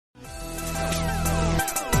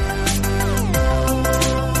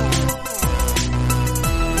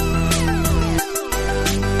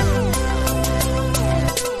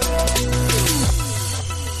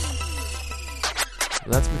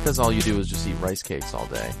because all you do is just eat rice cakes all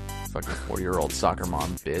day. Fucking 40-year-old soccer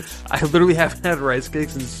mom, bitch. I literally haven't had rice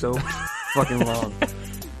cakes in so fucking long.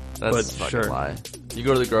 That's a fucking lie. You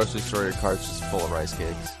go to the grocery store, your cart's just full of rice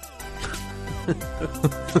cakes.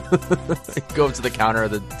 Go up to the counter,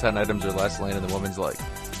 the 10 items or less lane, and the woman's like,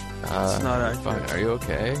 it's not accurate. Are you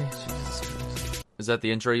okay? Jesus. Is that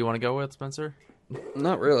the intro you want to go with, Spencer?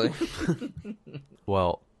 Not really.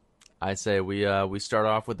 Well, I say we start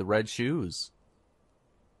off with the red shoes.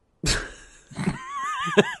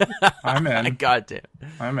 I'm in. Goddamn.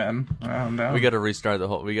 I'm in. I'm down. We got to restart the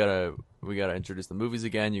whole. We gotta introduce the movies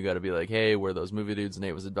again. You got to be like, hey, we're those movie dudes.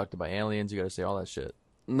 Nate was abducted by aliens. You got to say all that shit.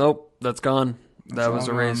 Nope, that's gone. That's that was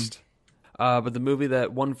all erased. But the movie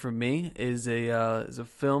that won for me is a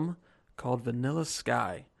film called Vanilla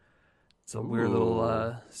Sky. It's a weird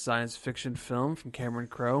little science fiction film from Cameron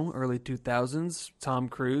Crowe, early 2000s. Tom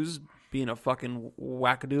Cruise being a fucking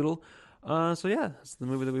wackadoodle. So yeah, it's the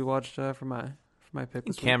movie that we watched for my pick.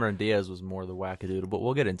 This Cameron Diaz was more the wackadoodle, but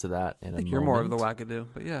we'll get into that in a moment. You're more of the wackadoo,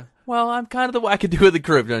 but yeah. Well, I'm kind of the wackadoo of the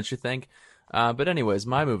group, don't you think? But anyways,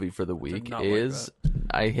 my movie for the week is...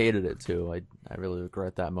 I hated it, too. I really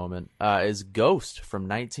regret that moment. Is Ghost from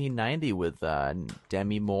 1990 with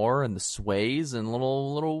Demi Moore and the Sways and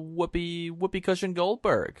little whoopee cushion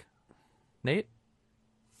Goldberg. Nate?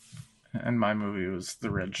 And my movie was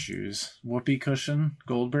The Red Shoes. Whoopee cushion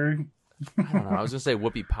Goldberg. I don't know. I was going to say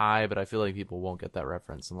whoopie pie, but I feel like people won't get that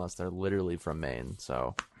reference unless they're literally from Maine.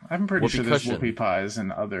 So I'm pretty sure there's cushion. whoopie pies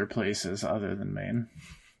in other places other than Maine.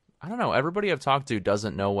 I don't know. Everybody I've talked to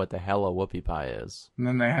doesn't know what the hell a whoopie pie is. And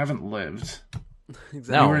then they haven't lived.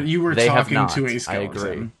 Exactly. No, you were they talking have not. to a I skeleton.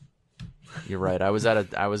 agree. You're right. I was at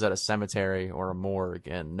a cemetery or a morgue,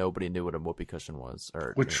 and nobody knew what a whoopee cushion was.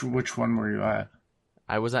 Or Which one were you at?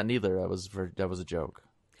 I was at neither. That was a joke.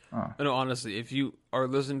 Oh. No, honestly, if you are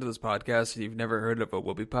listening to this podcast and you've never heard of a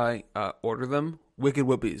whoopie pie, order them.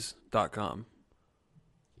 wickedwhoopies.com.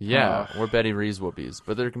 Yeah, or Betty Ree's whoopies,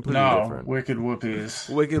 but they're completely different. Wicked Whoopies.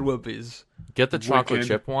 Wicked Whoopies. Get the chocolate Wicked.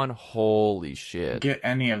 chip one. Holy shit! Get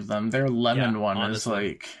any of them. Their lemon one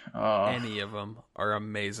honestly, is like... any of them are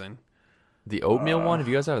amazing. The oatmeal one. If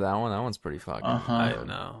you guys have that one, that one's pretty fucking. I good.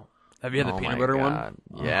 know. Have you had the Oh peanut my butter God.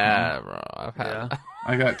 one? Yeah, bro. I've had. Yeah.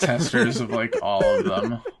 I got testers of like all of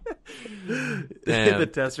them. Damn. The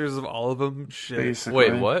testers of all of them? Shit. Basically.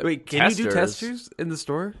 Wait, what? Wait, can you do testers in the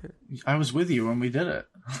store? I was with you when we did it.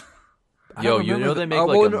 I Yo, don't you remember know the- they make oh,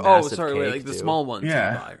 like well, a massive sorry, cake, wait, like the too. small ones.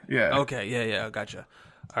 Yeah, you buy. yeah. Okay, yeah, gotcha.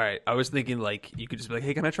 All right, I was thinking like you could just be like,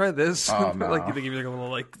 hey, can I try this? Oh, no. Like they give you like a little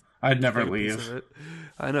like. I'd never take a piece leave. of it.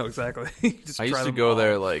 I know exactly. Just I try used to them go all.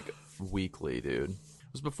 there like weekly, dude.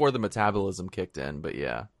 It was before the metabolism kicked in, but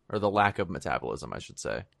yeah, or the lack of metabolism, I should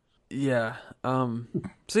say. Yeah.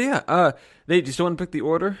 So yeah. Nate, do you still want to pick the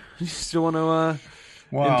order? You still want to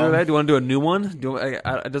enjoy that? Do you want to do a new one?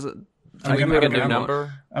 Does it? I'm Can gonna we pick a pick new a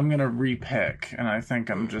number? I'm gonna repick, and I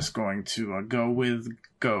think I'm just going to go with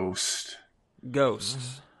Ghost.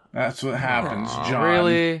 Ghost. That's what happens, Aw, John.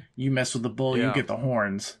 really? You mess with the bull, Yeah. you get the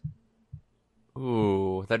horns.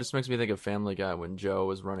 Ooh, that just makes me think of Family Guy when Joe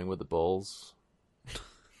was running with the bulls.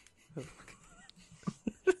 Do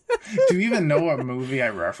you even know what movie I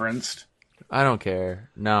referenced? I don't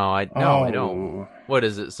care. No, I don't. Oh. What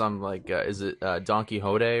is it? Some like is it Don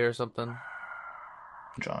Quixote or something?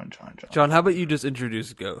 John. John, how about you just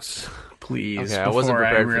introduce Ghost? Please, Okay, I before wasn't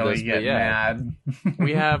prepared for really this, but get yeah. mad.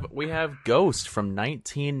 We have Ghost from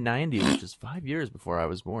 1990, which is 5 years before I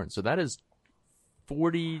was born. So that is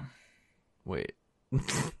 40. Wait.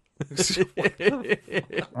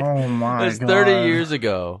 Oh my That's god. 30 years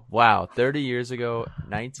ago. Wow, 30 years ago,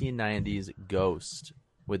 1990s Ghost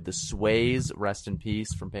with the Sways, rest in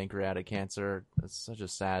peace, from pancreatic cancer. That's such a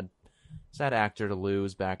sad actor to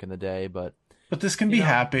lose back in the day, but this can be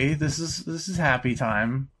happy. This is happy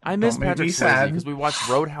time. I miss Don't make Patrick me Swayze sad. because we watched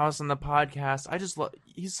Roadhouse on the podcast. I just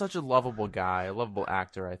he's such a lovable guy, a lovable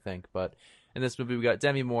actor, I think. But in this movie, we got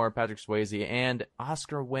Demi Moore, Patrick Swayze, and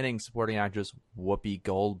Oscar-winning supporting actress Whoopi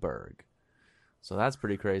Goldberg. So that's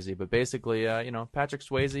pretty crazy. But basically, Patrick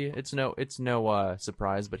Swayze, it's no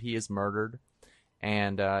surprise, but he is murdered,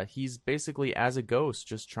 and he's basically as a ghost,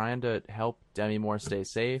 just trying to help Demi Moore stay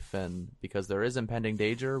safe, and because there is impending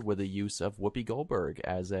danger, with the use of Whoopi Goldberg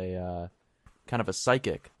as a kind of a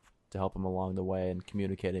psychic to help him along the way and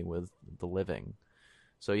communicating with the living.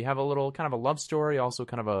 So you have a little kind of a love story, also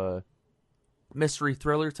kind of a mystery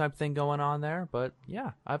thriller type thing going on there. But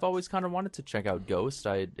yeah, I've always kind of wanted to check out Ghost.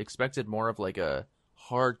 I expected more of like a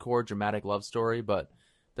hardcore dramatic love story, but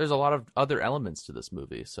there's a lot of other elements to this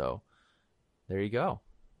movie. So there you go.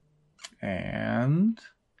 And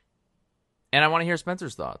I want to hear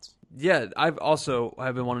Spencer's thoughts. Yeah, I've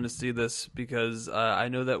been wanting to see this because I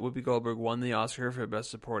know that Whoopi Goldberg won the Oscar for Best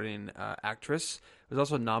Supporting Actress. It was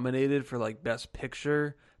also nominated for like Best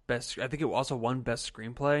Picture, I think it also won Best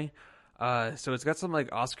Screenplay. So it's got some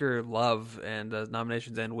like Oscar love and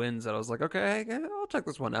nominations and wins that I was like, okay, I'll check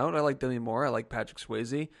this one out. I like Demi Moore. I like Patrick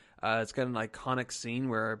Swayze. It's got an iconic scene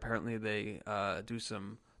where apparently they do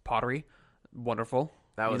some pottery. Wonderful.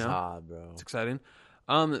 That was hot, bro. It's exciting.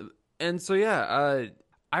 And so yeah,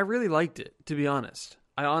 I really liked it, to be honest.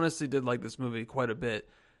 I honestly did like this movie quite a bit.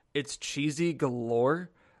 It's cheesy galore.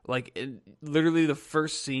 Like, literally the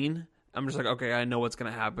first scene, I'm just like, okay, I know what's going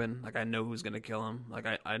to happen. Like, I know who's going to kill him. Like,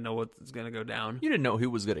 I know what's going to go down. You didn't know who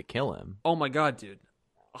was going to kill him. Oh, my God, dude.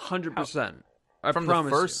 100%. From the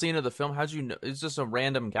first scene of the film, how'd you know? It's just a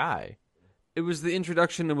random guy. It was the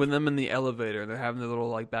introduction with them in the elevator. They're having the little,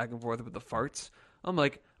 like, back and forth with the farts. I'm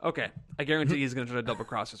like, okay, I guarantee he's going to try to double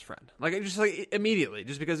cross his friend. Like, just like immediately,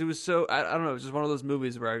 just because it was so, I don't know, it's just one of those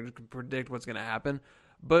movies where I can predict what's going to happen.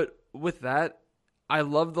 But with that, I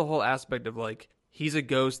love the whole aspect of like, he's a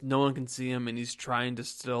ghost, no one can see him, and he's trying to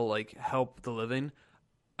still like help the living.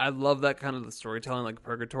 I love that kind of the storytelling, like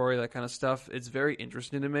purgatory, that kind of stuff. It's very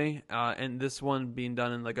interesting to me. And this one being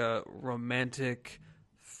done in like a romantic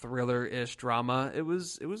thriller-ish drama, it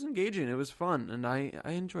was engaging, it was fun, and I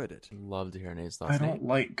enjoyed it. Love to hear Nate's thoughts. I don't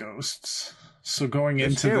like ghosts, so going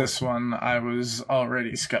into this one I was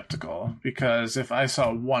already skeptical, because if I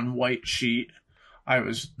saw one white sheet I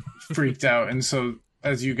was freaked out. And so,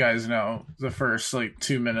 as you guys know, the first like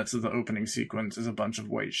 2 minutes of the opening sequence is a bunch of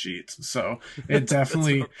white sheets, so it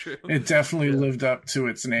definitely lived up to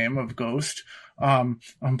its name of Ghost. But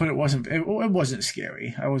it wasn't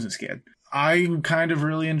scary. I wasn't scared. I kind of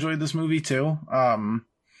really enjoyed this movie too,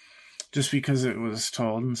 just because it was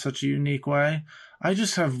told in such a unique way. I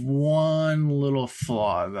just have one little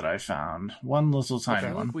flaw that I found. One little tiny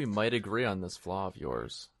one. I think we might agree on this flaw of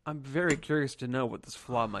yours. I'm very curious to know what this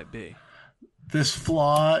flaw might be. This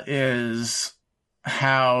flaw is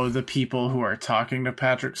how the people who are talking to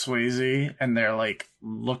Patrick Swayze and they're like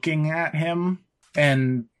looking at him.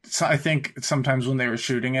 And so I think sometimes when they were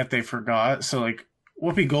shooting it, they forgot. So like,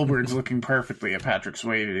 Whoopi Goldberg's looking perfectly at Patrick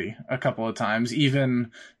Swayze a couple of times. Even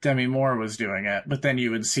Demi Moore was doing it, but then you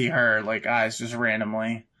would see her like eyes just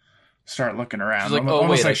randomly start looking around. She's like,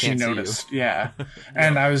 almost wait, like she noticed. Yeah.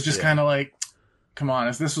 And I was just kind of like, come on,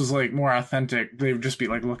 if this was like more authentic, they would just be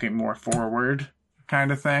like looking more forward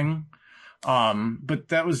kind of thing. But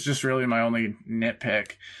that was just really my only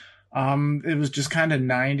nitpick. It was just kind of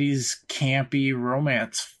 90s campy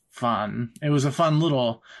romance fun. It was a fun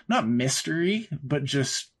little, not mystery, but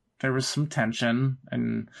just there was some tension,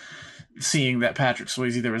 and seeing that Patrick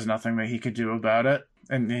Swayze, there was nothing that he could do about it.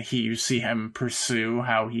 And you see him pursue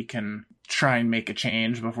how he can try and make a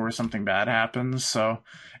change before something bad happens. So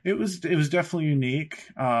it was definitely unique.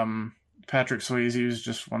 Patrick Swayze was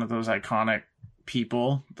just one of those iconic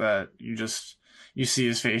people that you see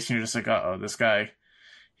his face and you're just like, uh-oh, this guy,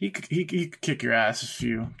 he could kick your ass if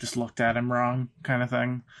you just looked at him wrong, kind of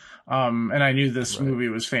thing. And I knew this movie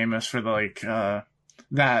was famous for the like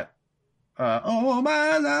oh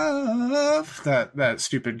my love, that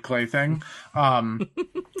stupid clay thing.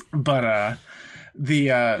 But the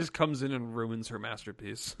just comes in and ruins her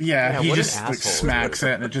masterpiece. Yeah, he just like smacks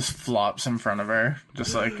it and it just flops in front of her,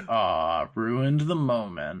 just like, ruined the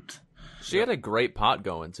moment. She had a great pot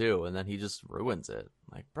going too, and then he just ruins it.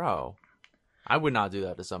 Like, bro, I would not do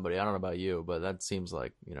that to somebody. I don't know about you, but that seems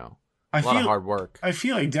like, a lot of hard work. I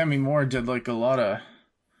feel like Demi Moore did like a lot of.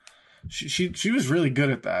 She was really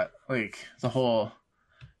good at that, like the whole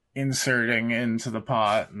inserting into the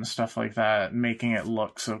pot and stuff like that, and making it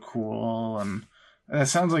look so cool. And that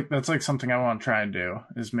sounds like that's like something I want to try and do,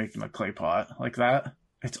 is making a clay pot like that.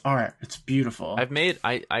 It's art. It's beautiful.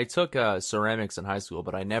 I took ceramics in high school,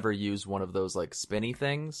 but I never used one of those like spinny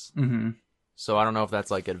things. Mm-hmm. So I don't know if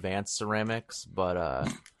that's like advanced ceramics, but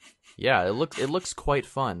yeah, it looks quite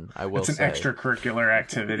fun. I will say. It's an extracurricular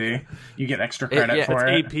activity. You get extra credit for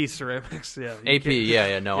it's it. AP ceramics. Yeah. AP.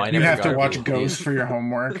 Yeah. No, I never. You have to watch Ghost for your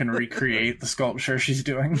homework and recreate the sculpture she's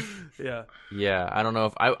doing. Yeah. Yeah, I don't know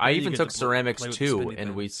if I even took ceramics too,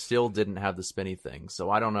 and we still didn't have the spinny thing. So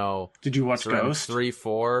I don't know. Did you watch ceramics Ghost 3,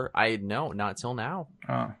 4? No, not till now.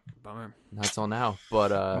 Oh, bummer. Not till now.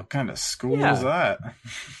 But what kind of school is that?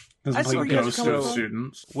 Doesn't play Ghost to the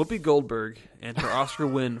students. Whoopi Goldberg and her Oscar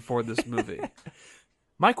win for this movie.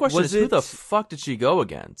 My question is, who the fuck did she go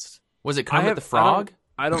against? Was it Kermit the Frog?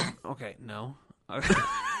 I don't. Okay, no.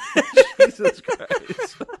 Jesus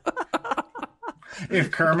Christ.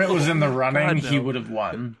 If Kermit was in the running, he would have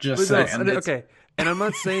won. Just saying. Okay, and I'm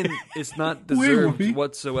not saying it's not deserved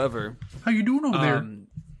whatsoever. How you doing over there?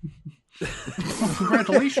 Well,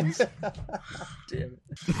 congratulations. Damn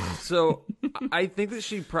it. So I think that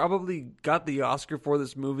she probably got the Oscar for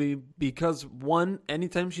this movie because, one,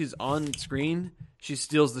 anytime she's on screen, she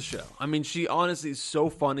steals the show. I mean, she honestly is so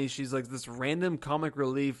funny. She's like this random comic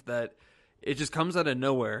relief that it just comes out of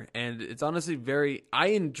nowhere. And it's honestly I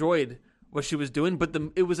enjoyed what she was doing, but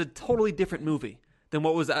it was a totally different movie than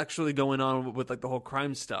what was actually going on with like the whole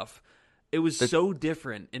crime stuff. It was so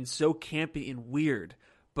different and so campy and weird.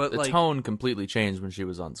 But The tone completely changed when she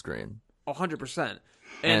was on screen. 100%.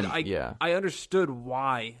 And I understood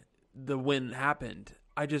why the win happened.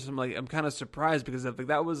 I'm kind of surprised because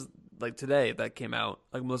that was like today that came out,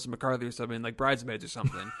 like Melissa McCarthy or something, like Bridesmaids or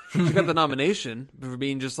something. She got the nomination for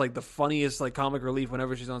being just like the funniest like comic relief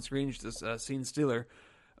whenever she's on screen. She's just a scene stealer.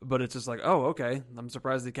 But it's just like, oh, okay. I'm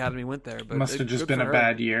surprised the Academy went there. But must have just been a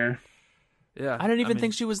bad year. Yeah, I didn't even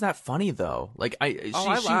think she was that funny though. Like she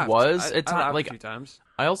laughed. was I at times. laughed Like a few times.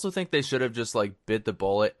 I also think they should have just like bit the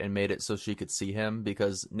bullet and made it so she could see him,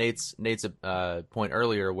 because Nate's point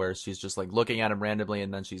earlier where she's just like looking at him randomly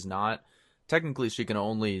and then she's not. Technically, she can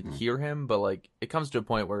only hear him, but like it comes to a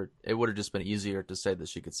point where it would have just been easier to say that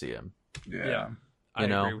she could see him. Yeah. I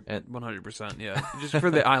agree 100%. Yeah, just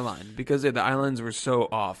for the eye line, because the eye lines were so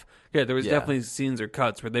off. Yeah, there was definitely scenes or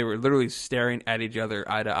cuts where they were literally staring at each other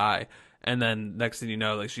eye to eye. And then next thing you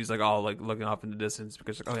know, like she's like all like looking off in the distance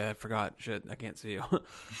because like, oh yeah, I forgot, shit, I can't see you.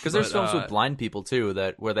 Because there's films with blind people too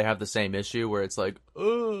where they have the same issue where it's like,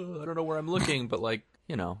 oh, I don't know where I'm looking, but like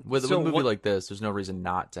with a movie like this, there's no reason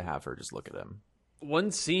not to have her just look at him.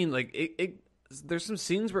 One scene, like there's some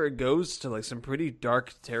scenes where it goes to like some pretty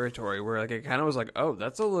dark territory where like it kind of was like, oh,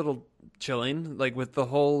 that's a little chilling, like with the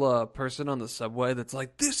whole person on the subway that's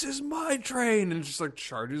like, this is my train, and just like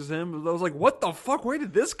charges him. I was like, what the fuck, where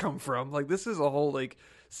did this come from? Like this is a whole like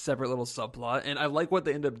separate little subplot, and I like what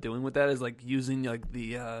they end up doing with that is like using like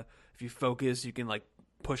the if you focus you can like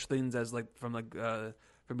push things as like from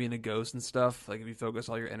being a ghost and stuff. Like if you focus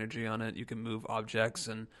all your energy on it, you can move objects,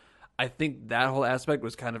 and I think that whole aspect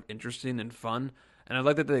was kind of interesting and fun. And I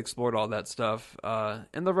like that they explored all that stuff.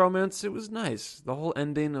 And the romance, it was nice. The whole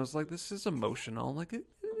ending, I was like, this is emotional. Like, it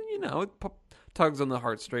tugs on the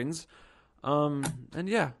heartstrings. And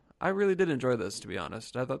yeah, I really did enjoy this, to be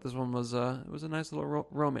honest. I thought this one was it was a nice little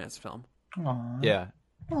romance film. Aww. Yeah.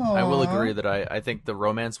 Aww. I will agree that I think the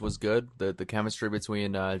romance was good. The chemistry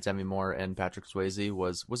between Demi Moore and Patrick Swayze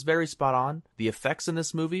was very spot on. The effects in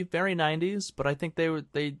this movie, very 90s, but I think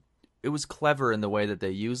it was clever in the way that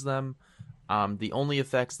they used them. The only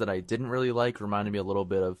effects that I didn't really like reminded me a little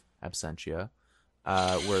bit of Absentia,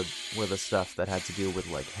 were the stuff that had to do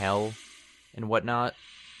with like hell and whatnot.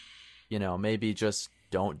 Maybe just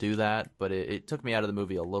don't do that. But it took me out of the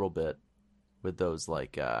movie a little bit with those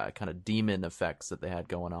like kind of demon effects that they had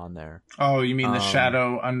going on there. Oh, you mean the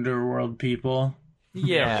shadow underworld people?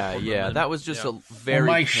 Yeah, that was just a very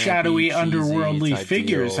my campy, shadowy cheesy underworldly type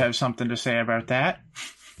figures deal. have something to say about that.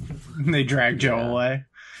 They drag Joe away.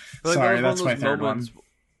 But Sorry, that's my third one.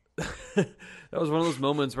 That was one of those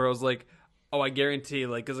moments where I was like, oh, I guarantee,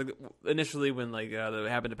 like, because like, initially when like that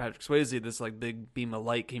happened to Patrick Swayze, this like big beam of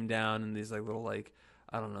light came down and these like little like,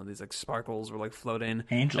 I don't know, these like sparkles were like floating.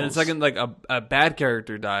 Angels. And the second like a bad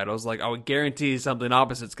character died, I was like, I would guarantee something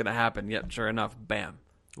opposite's gonna happen. Yep, sure enough, bam.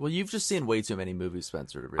 Well, you've just seen way too many movies,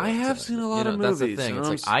 Spencer, to realize I have that. seen a lot of That's movies. the thing. It's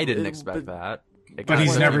like I didn't expect that. But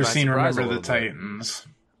he's kinda never took me by seen surprise Remember a the little bit. Titans.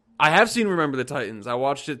 I have seen Remember the Titans. I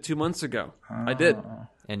watched it 2 months ago. I did.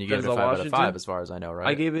 And you gave it a Denzel 5 out of 5, Washington? as far as I know, right?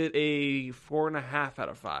 I gave it a 4.5 out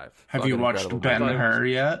of 5. Have Fucking you watched incredible. Ben-Hur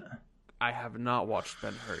yet? I have not watched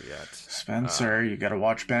Ben-Hur yet. Spencer, you gotta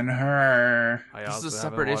watch Ben-Hur. I This also is a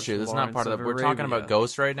haven't separate watched issue. This is not Lawrence part of the. We're Arabia. talking about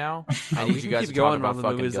Ghost right now. I We need can you guys keep to talk going about on the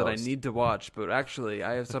fucking movies that I Ghost. need to watch, but actually,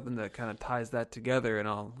 I have something that kind of ties that together, and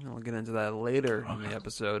I'll get into that later in the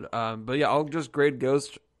episode. But yeah, I'll just grade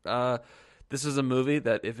Ghost. This is a movie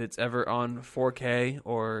that if it's ever on 4K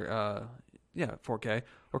or 4K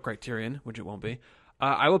or Criterion, which it won't be,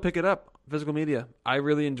 I will pick it up. Physical media. I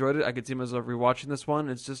really enjoyed it. I could see myself rewatching this one.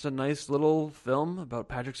 It's just a nice little film about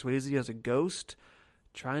Patrick Swayze as a ghost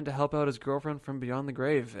trying to help out his girlfriend from beyond the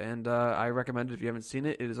grave. And I recommend it if you haven't seen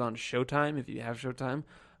it. It is on Showtime. If you have Showtime,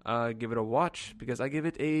 give it a watch because I give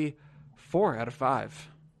it a 4 out of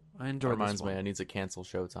 5. I enjoyed Reminds this one. me, I need to cancel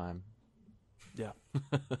Showtime. Yeah.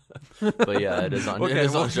 But yeah, it is on. Okay, it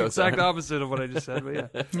is well, on it's the exact Showtime. opposite of what I just said, but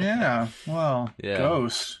yeah. Yeah, well, Yeah.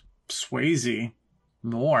 Ghost, Swayze,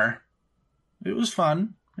 Moore. It was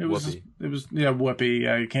fun. Whoopi.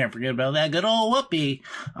 Whoopi. You can't forget about that good old Whoopi.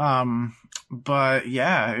 But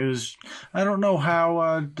yeah, it was. I don't know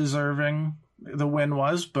how deserving the win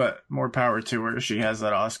was, but more power to her. She has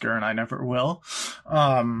that Oscar, and I never will.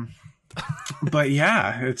 But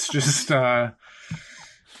yeah, it's a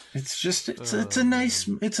nice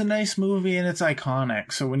movie, and it's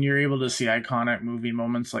iconic. So when you're able to see iconic movie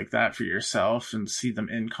moments like that for yourself and see them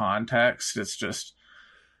in context,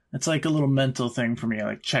 it's like a little mental thing for me,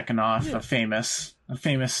 like checking off a famous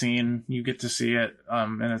scene. You get to see it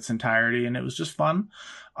in its entirety, and it was just fun.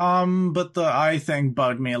 But the eye thing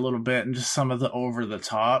bugged me a little bit, and just some of the over the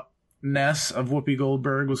topness of Whoopi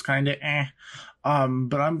Goldberg was kind of eh.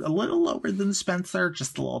 But I'm a little lower than Spencer,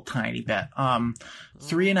 just a little tiny bit.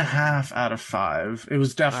 3.5 out of 5. It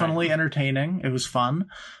was definitely entertaining. It was fun.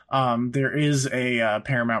 There is a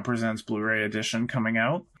Paramount Presents Blu-ray edition coming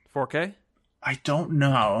out. 4K? I don't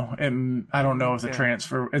know. I don't know if the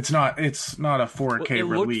transfer. It's not a 4K well, it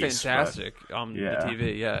release. It looked fantastic on yeah. the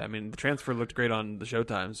TV. Yeah, I mean the transfer looked great on the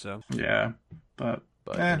Showtime. So yeah, but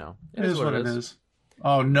you know, it is what it is.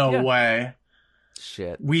 Oh no way!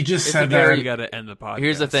 Shit. We just said that. We got to end the podcast.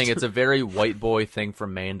 Here's the thing: it's a very white boy thing for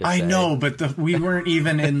Maine to say. I know, but we weren't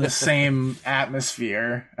even in the same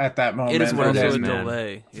atmosphere at that moment. It is what it is, a man.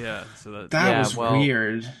 delay. Yeah, so that was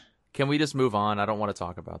weird. Can we just move on? I don't want to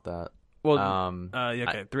talk about that. Well,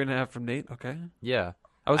 okay, 3.5 from Nate. Okay. Yeah.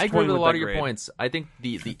 I agree with a lot of grade. your points. I think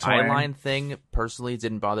the eyeline thing personally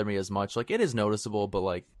didn't bother me as much. Like, it is noticeable, but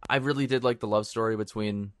like I really did like the love story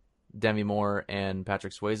between Demi Moore and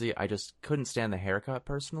Patrick Swayze. I just couldn't stand the haircut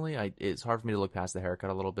personally. It's hard for me to look past the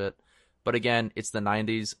haircut a little bit. But again, it's the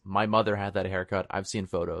 90s. My mother had that haircut. I've seen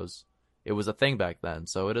photos. It was a thing back then,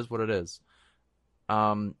 so it is what it is.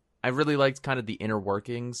 I really liked kind of the inner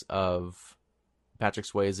workings of Patrick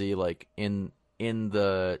Swayze, like in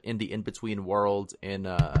the in-between world in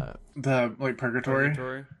the like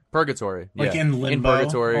purgatory, like in limbo, in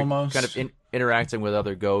purgatory, almost kind of interacting with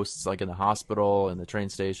other ghosts, like in the hospital, in the train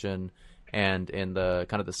station, and in the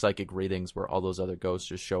kind of the psychic readings where all those other ghosts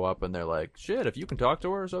just show up and they're like, shit, if you can talk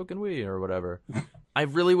to her, so can we, or whatever. I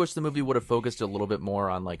really wish the movie would have focused a little bit more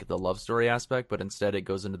on like the love story aspect, but instead it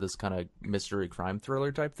goes into this kind of mystery crime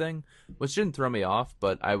thriller type thing, which didn't throw me off.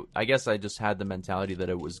 But I guess I just had the mentality that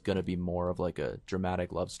it was going to be more of like a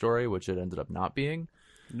dramatic love story, which it ended up not being.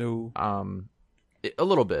 No. A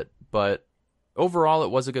little bit, but overall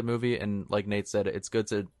it was a good movie. And like Nate said, it's good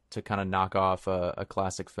to kind of knock off a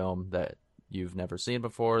classic film that you've never seen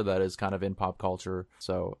before that is kind of in pop culture.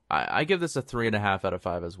 So I give this a 3.5 out of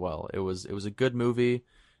 5 as well. It was a good movie,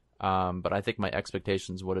 but I think my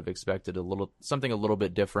expectations would have expected something a little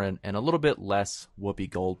bit different and a little bit less Whoopi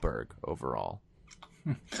Goldberg overall.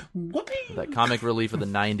 Whoopi? That comic relief of the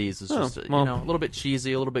 90s is just a little bit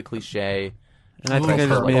cheesy, a little bit cliche. And I think I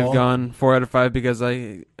just may have gone 4 out of 5 because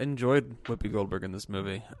I enjoyed Whoopi Goldberg in this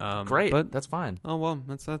movie. Great, but that's fine. Oh well,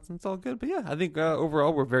 that's all good. But yeah, I think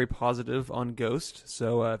overall we're very positive on Ghost.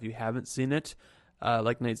 So if you haven't seen it,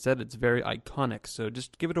 like Nate said, it's very iconic. So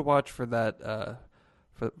just give it a watch for that,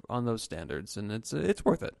 on those standards, and it's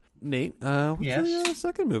worth it. Nate, what's the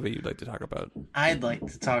second movie you'd like to talk about? I'd like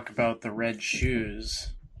to talk about The Red Shoes.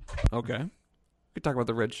 Okay, we could talk about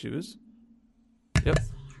The Red Shoes. Yep.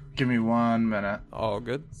 Give me 1 minute. All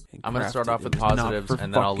good. I'm going to start off with positives,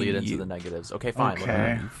 and then I'll lead into the negatives. Okay, fine.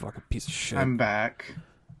 Okay. You fucking piece of shit. I'm back.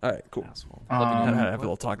 All right, cool. I have a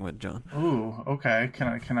little talking with John. Ooh, okay.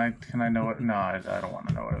 Can I know it? No, I don't want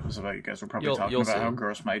to know what it was about. You guys were probably talking about how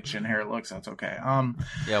gross my chin hair looks. That's okay.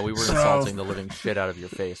 Yeah, we were insulting the living shit out of your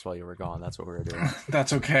face while you were gone. That's what we were doing.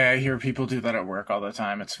 That's okay. I hear people do that at work all the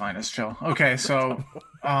time. It's fine. It's chill. Okay, so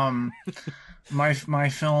my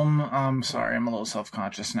film. Sorry, I'm a little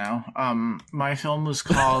self-conscious now. My film was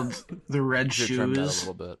called The Red Shoes. Trim that a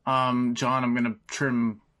little bit. John, I'm gonna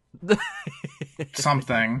trim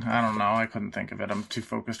something. I don't know. I couldn't think of it. I'm too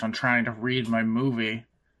focused on trying to read my movie.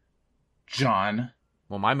 John.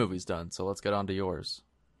 Well, my movie's done, so let's get on to yours.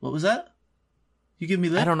 What was that? You give me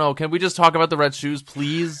that? I don't know. Can we just talk about The Red Shoes,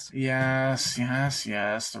 please? Yes.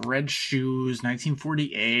 The Red Shoes,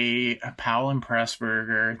 1948, Powell and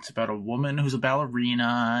Pressburger. It's about a woman who's a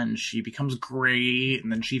ballerina, and she becomes great,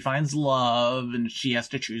 and then she finds love, and she has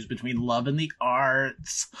to choose between love and the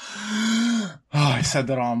arts. Oh, I said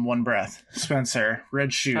that all in one breath. Spencer,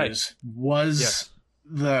 Red Shoes. Was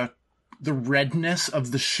the redness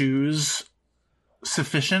of the shoes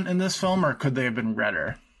sufficient in this film, or could they have been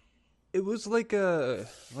redder? It was like a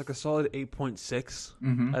solid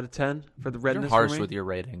 8.6 out of 10 for the redness. You're harsh for me. with your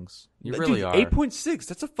ratings. You really are. 8.6.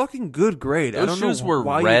 That's a fucking good grade. Those I don't shoes know were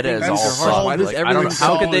why red you think as all these are harsh. fuck. Why does Like, I don't know. everything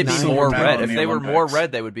How could they be solid more silver red? medal If in they the were more Olympics.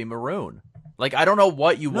 red, they would be maroon. Like, I don't know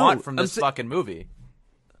what you want from this fucking movie.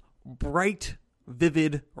 Bright,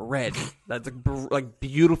 vivid red. That's like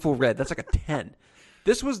beautiful red. That's like a 10.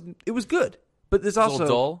 It was good, but there's also a little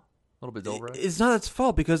dull. A little bit dull red. It's not its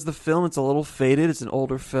fault because the film, it's a little faded. It's an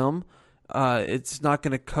older film. it's not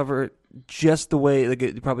going to cover it just the way like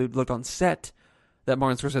it probably looked on set. That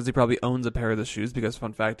Martin Scorsese probably owns a pair of the shoes because,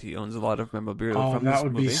 fun fact, he owns a lot of memorabilia Oh, from this that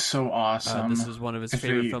would movie. be so awesome. This is one of his if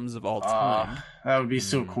favorite he- films of all time. That would be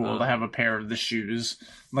so cool to Um, have a pair of the shoes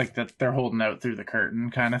like that they're holding out through the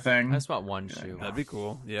curtain kind of thing. I just want one shoe. That'd be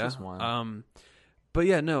cool. Yeah. Just one. But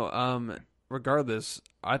yeah, no. Regardless,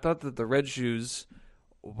 I thought that the Red Shoes,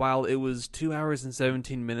 while it was 2 hours and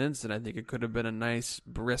 17 minutes, and I think it could have been a nice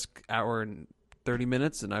brisk hour and 30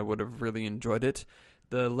 minutes, and I would have really enjoyed it.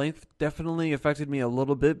 The length definitely affected me a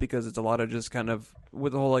little bit because it's a lot of just kind of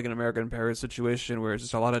with the whole like an American in Paris situation where it's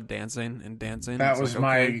just a lot of dancing and dancing. That It's was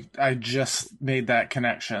like, okay. I just made that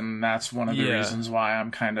connection. That's one of the Yeah. reasons why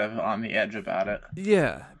I'm kind of on the edge about it.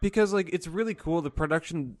 Yeah, because like it's really cool. The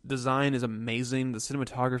production design is amazing. The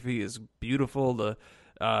cinematography is beautiful. The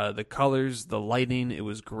colors, the lighting, it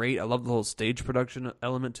was great. I love the whole stage production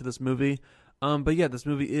element to this movie. But yeah, this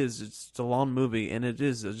movie it's a long movie, and it's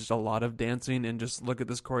just a lot of dancing. And just look at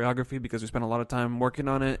this choreography because we spent a lot of time working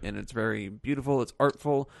on it, and it's very beautiful. It's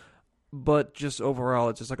artful, but just overall,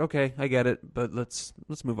 it's just like okay, I get it, but let's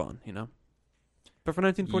move on, you know. But for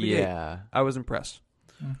 1948, Yeah. I was impressed.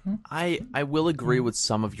 I will agree with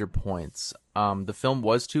some of your points. The film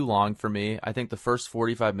was too long for me. I think the first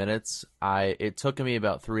 45 minutes, it took me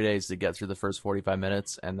about 3 days to get through the first 45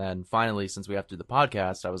 minutes, and then finally, since we have to do the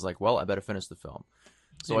podcast, I was like, well, I better finish the film.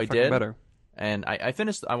 So Yeah, I fucking did, better. and I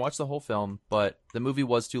finished. I watched the whole film, but the movie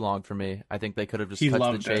was too long for me. I think they could have just He cut to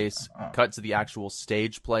the loved it. chase, cut to the actual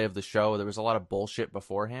stage play of the show. There was a lot of bullshit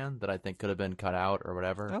beforehand that I think could have been cut out or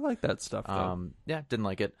whatever. I like that stuff though. Yeah, didn't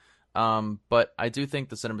like it. But I do think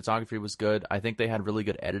the cinematography was good. I think they had really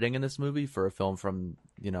good editing in this movie for a film from,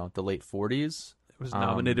 the late 40s. It was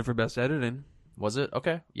nominated for best editing. Was it?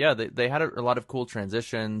 Okay. Yeah, they had a lot of cool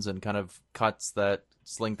transitions and kind of cuts that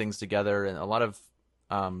sling things together, and a lot of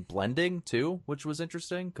blending too, which was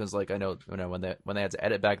interesting because like I know when they had to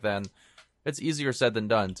edit back then, it's easier said than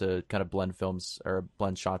done to kind of blend films or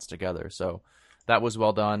blend shots together. So that was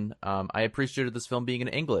well done. I appreciated this film being in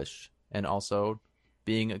English and also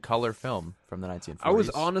being a color film from the 1940s. I was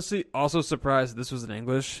honestly also surprised this was in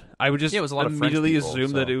English. I would just Yeah, it was a lot of French immediately people,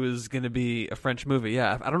 assume that so- it was going to be a French movie.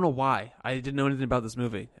 Yeah, I don't know why. I didn't know anything about this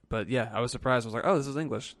movie. But yeah, I was surprised. I was like, oh, this is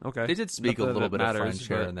English. Okay. They did speak a Not that little it bit of matters, French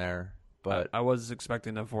here but and there, but I was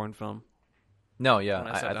expecting a foreign film. no, yeah,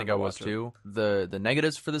 when I sat I down think to I was watch it. too. The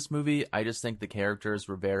negatives for this movie, I just think the characters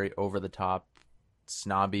were very over the top,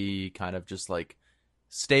 snobby, kind of just like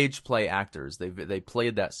stage play actors. They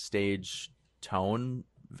played that stage tone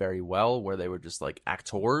very well, where they were just like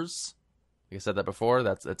actors. Like I said that before,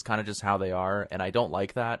 that's kind of just how they are, and I don't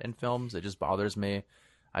like that in films. It just bothers me.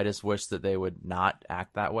 I just wish that they would not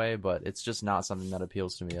act that way, but it's just not something that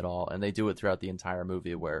appeals to me at all. And they do it throughout the entire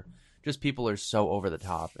movie, where just people are so over the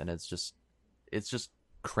top, and it's just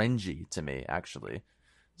cringy to me, actually.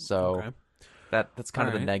 So Okay. that's kind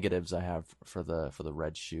of the Alright. negatives I have for the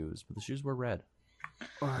red shoes. But the shoes were red.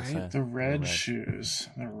 All That's right. it. The red shoes.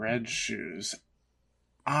 The red shoes.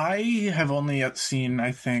 I have only seen,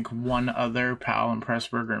 I think, one other Powell and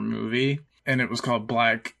Pressburger movie, and it was called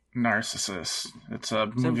Black Narcissus. It's a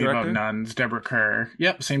movie about director? nuns. Deborah Kerr.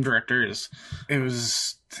 Yep, same directors.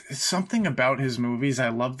 It's something about his movies. I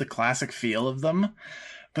love the classic feel of them,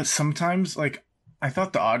 but sometimes, like, I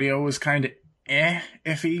thought the audio was kind of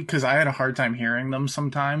iffy because I had a hard time hearing them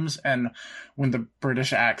sometimes, and when the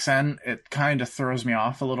British accent, it kind of throws me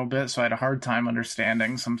off a little bit, so I had a hard time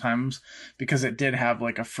understanding sometimes because it did have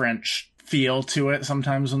like a French feel to it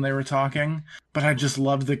sometimes when they were talking. But I just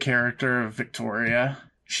loved the character of Victoria.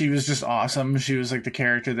 She was just awesome. She was like the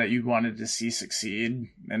character that you wanted to see succeed,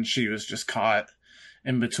 and she was just caught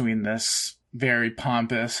in between this very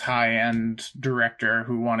pompous, high-end director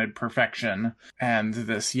who wanted perfection and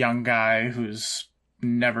this young guy who's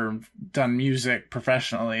never done music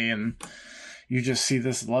professionally, and you just see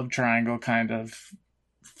this love triangle kind of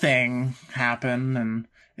thing happen. And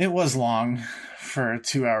it was long for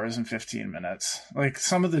 2 hours and 15 minutes. Like,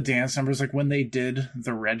 some of the dance numbers, like when they did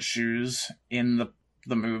the red shoes in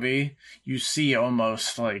the movie, you see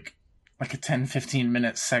almost like a 10-15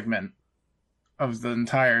 minute segment of the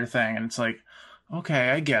entire thing, and it's like, okay,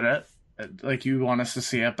 I get it. Like, you want us to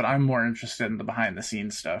see it, but I'm more interested in the behind the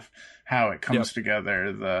scenes stuff, how it comes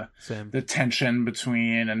together, Same. the tension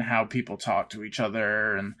between, and how people talk to each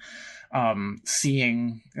other, and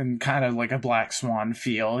seeing, and kind of like a Black Swan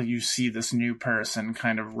feel, you see this new person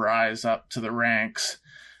kind of rise up to the ranks,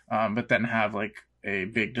 but then have like a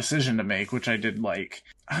big decision to make, which I did like.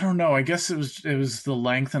 I don't know, I guess it was the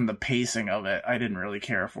length and the pacing of it I didn't really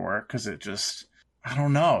care for, because it just, I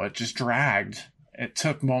don't know, it just dragged. it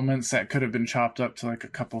took moments that could have been chopped up to like a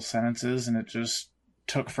couple sentences, and it just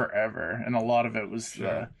took forever. And a lot of it was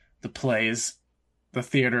the plays, the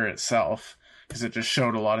theater itself, because it just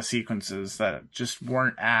showed a lot of sequences that just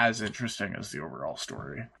weren't as interesting as the overall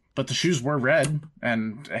story. But the shoes were red,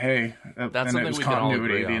 and hey, That's and it was we can all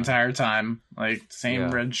continuity agree the on. entire time. Like, same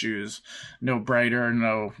Yeah. red shoes. No brighter,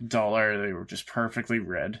 no duller. They were just perfectly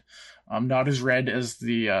red. Not as red as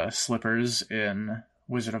the slippers in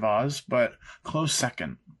Wizard of Oz, but close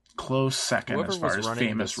second. Close second Whoever as far was as running the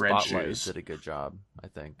famous red spotlight shoes. did a good job, I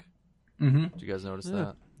think. Mm-hmm. Did you guys notice Yeah.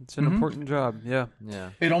 that? It's an important job. Yeah. Yeah.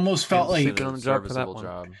 It almost felt Yeah, like, sleeping on the job for that serviceable one.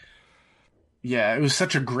 job. yeah, it was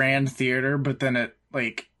such a grand theater, but then it,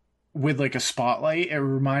 like, with like a spotlight, it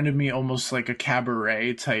reminded me almost like a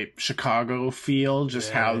cabaret type Chicago feel,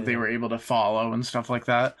 just how they were able to follow and stuff like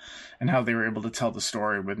that, and how they were able to tell the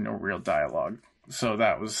story with no real dialogue. So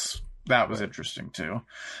that was interesting too.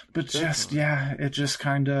 But just, yeah, it just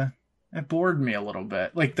kind of, it bored me a little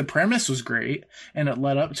bit. Like, the premise was great and it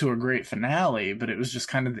led up to a great finale, but it was just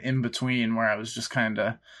kind of the in between where I was just kind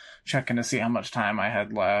of checking to see how much time I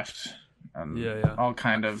had left and all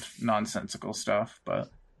kind of nonsensical stuff. But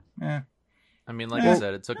yeah, I mean, like Yeah. I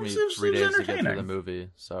said, it took me It was 3 days to get through the entertaining. movie,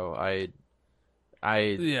 so I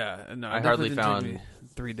Yeah, no, I it hardly definitely didn't found- take me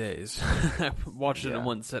 3 days. I watched it Yeah. in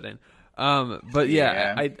one sitting. But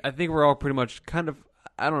yeah, I think we're all pretty much kind of,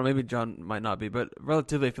 I don't know, maybe John might not be, but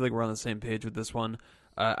relatively I feel like we're on the same page with this one.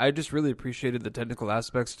 I just really appreciated the technical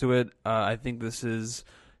aspects to it. I think this is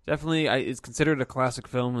definitely, it's considered a classic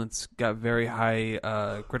film. It's got very high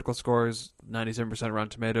critical scores, 97% Rotten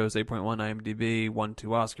Tomatoes, 8.1 IMDb, won 2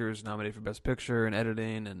 Oscars, nominated for Best Picture and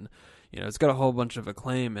Editing, and it's got a whole bunch of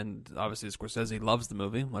acclaim, and obviously Scorsese loves the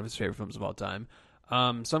movie, one of his favorite films of all time.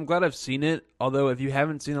 So I'm glad I've seen it, although if you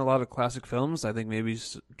haven't seen a lot of classic films, I think maybe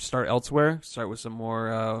start elsewhere, start with some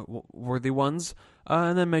more worthy ones,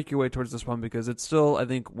 and then make your way towards this one, because it's still, I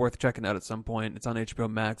think, worth checking out at some point. It's on HBO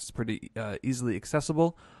Max, it's pretty easily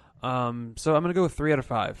accessible. So I'm going to go with 3 out of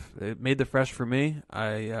 5. It made the fresh for me.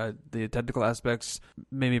 The technical aspects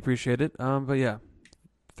made me appreciate it, but yeah,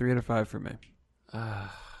 3 out of 5 for me.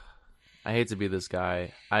 I hate to be this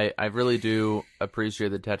guy. I really do appreciate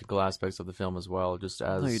the technical aspects of the film as well. Just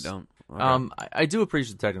as No, you don't. Okay. I do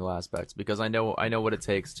appreciate the technical aspects because I know what it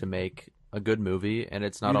takes to make a good movie, and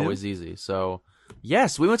it's not You do? always easy. So,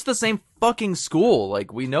 yes, we went to the same fucking school.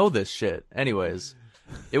 Like, we know this shit. Anyways,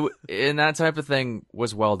 and that type of thing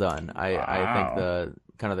was well done. I think the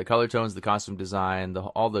kind of the color tones, the costume design,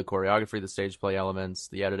 all the choreography, the stage play elements,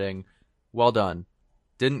 the editing, well done.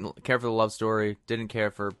 Didn't care for the love story. Didn't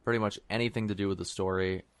care for pretty much anything to do with the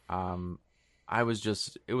story. It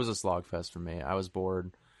was a slog fest for me. I was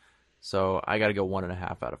bored. So I got to go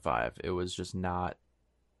 1.5 out of 5. It was just not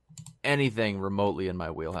anything remotely in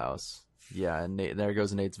my wheelhouse. Yeah, and there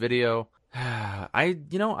goes Nate's video. I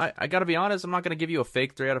got to be honest. I'm not going to give you a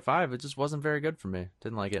fake 3 out of 5. It just wasn't very good for me.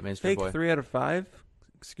 Didn't like it, Mainstream Fake Boy. 3 out of 5?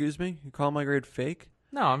 Excuse me? You call my grade fake?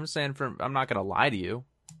 No, I'm just saying. I'm not going to lie to you.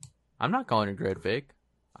 I'm not calling your grade fake.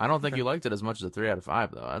 I don't think you liked it as much as a 3 out of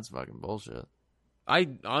 5, though. That's fucking bullshit. I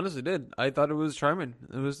honestly did. I thought it was charming.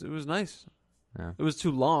 It was nice. Yeah. It was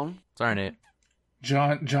too long. Sorry, Nate.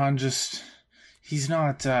 John just he's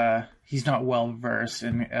not well versed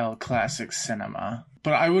in El Classic cinema.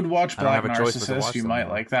 But I would watch I don't Black have a choice but to Narcissist. watch You them, might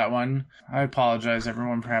though. like that one. I apologize,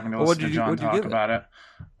 everyone, for having to Well, listen to John what'd you talk give it? about it.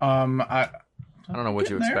 I don't know what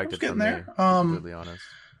you getting there. expected I was from me, getting to be there. completely honest.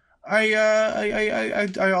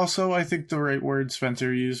 I also, I think the right word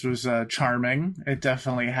Spencer used was charming. It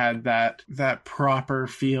definitely had that proper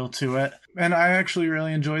feel to it. And I actually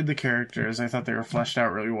really enjoyed the characters. I thought they were fleshed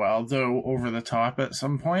out really well, though over the top at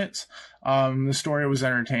some points. The story was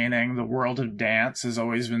entertaining. The world of dance has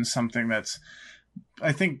always been something that's,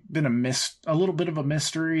 I think, been a little bit of a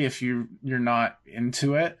mystery if you're not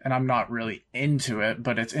into it, and I'm not really into it,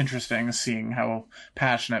 but it's interesting seeing how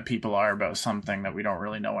passionate people are about something that we don't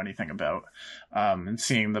really know anything about, and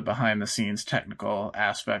seeing the behind the scenes technical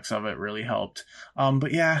aspects of it really helped.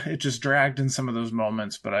 But yeah, it just dragged in some of those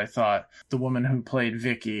moments, but I thought the woman who played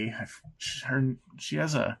Vicky, she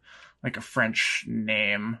has a French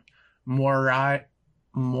name, Moira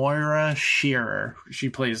Shearer. She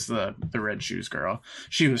plays the Red Shoes girl.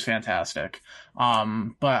 She was fantastic. But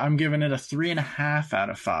I'm giving it a 3.5 out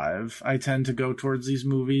of 5. I tend to go towards these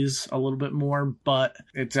movies a little bit more, but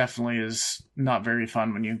it definitely is not very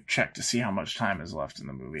fun when you check to see how much time is left in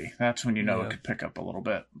the movie. That's when you know it could pick up a little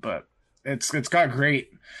bit. But it's got great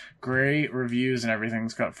reviews and everything.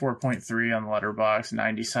 It's got 4.3 on the Letterboxd,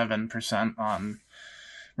 97% on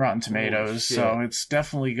Rotten Tomatoes, so it's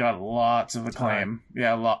definitely got lots of acclaim.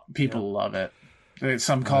 Yeah, people love it.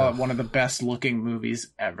 Some call it one of the best looking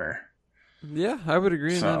movies ever. Yeah, I would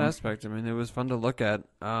agree in that So- aspect. I mean, it was fun to look at.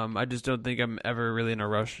 I just don't think I'm ever really in a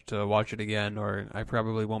rush to watch it again, or I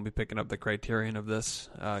probably won't be picking up the Criterion of this,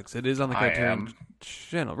 because it is on the I Criterion am.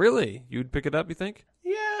 channel. Really? You'd pick it up, you think?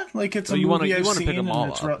 Yeah, like it's So a you movie I've want to seen pick them and all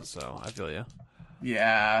it's up, so I feel you.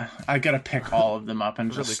 yeah, I gotta pick all of them up and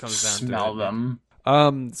It really just comes down to smell it.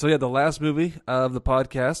 them. So yeah, the last movie of the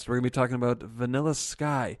podcast, we're gonna be talking about Vanilla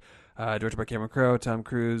Sky, directed by Cameron Crowe, Tom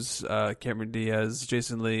Cruise, Cameron Diaz,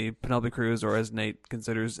 Jason Lee, Penelope Cruz, or as Nate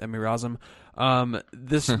considers, Emmy Rossum.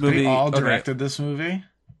 This movie, They all okay. directed this movie.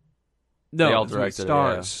 No, They all this movie directed it,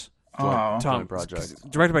 stars. Oh, Tom, project.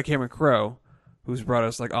 directed by Cameron Crowe, who's brought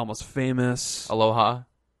us like Almost Famous. Aloha.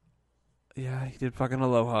 Yeah, he did fucking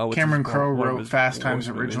Aloha. Which Cameron is Crowe one of wrote his Fast Times worst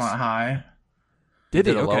at movies. Ridgemont High. Did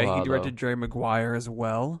he? Did Okay, Aloha, he directed though. Jerry Maguire as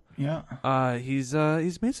well. Yeah. He's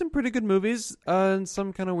made some pretty good movies, and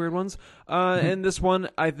some kind of weird ones. And this one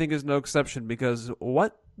I think is no exception, because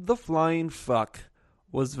what the flying fuck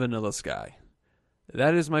was Vanilla Sky?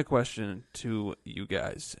 That is my question to you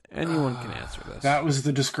guys. Anyone can answer this. That was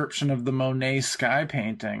the description of the Monet sky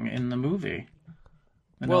painting in the movie.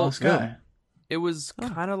 Vanilla Well, Sky. It was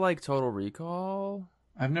kind of like Total Recall.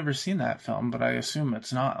 I've never seen that film, but I assume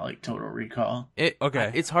it's not like Total Recall.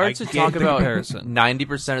 Okay, It's hard I to get talk the about comparison.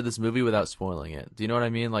 90% of this movie without spoiling it. Do you know what I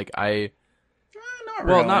mean? Like Not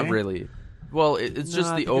well, really. not really. Well, it's No, just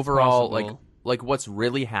I the think it's overall possible. like what's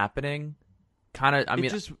really happening. Kind of. I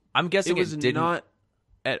mean, I'm guessing it was didn't. not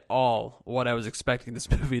at all what I was expecting this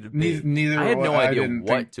movie to be. Neither I had no idea didn't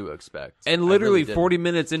what think- to expect. And I literally really didn't. 40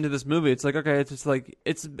 minutes into this movie, it's like, okay, it's just like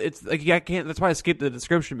it's like I can't. That's why I skipped the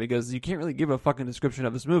description, because you can't really give a fucking description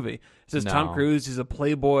of this movie. It says Tom No. Cruise, he's a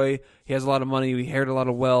playboy, he has a lot of money, he inherited a lot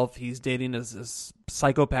of wealth, he's dating a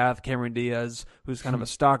psychopath, Cameron Diaz, who's kind of a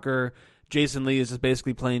stalker. Jason Lee is just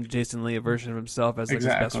basically playing Jason Lee, a version of himself as like his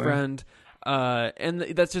best Exactly. friend. And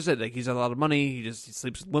that's just it. Like, he's got a lot of money, he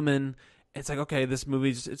sleeps with women. It's like, okay, this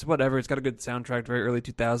movie's, it's whatever. It's got a good soundtrack, very early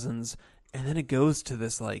 2000s. And then it goes to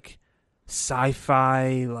this, like,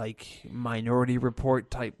 sci-fi, like, Minority Report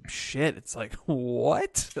type shit. It's like,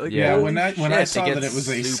 what? Like, Yeah, holy when I shit. saw that gets it was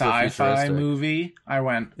a super sci-fi futuristic. movie, I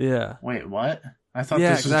went, Yeah. wait, what? I thought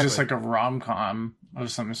Yeah, this was just exactly. like a rom-com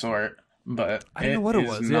of some sort, but I didn't know what it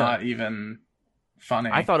is was, yeah. not even funny.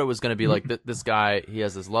 I thought it was going to be like this guy. He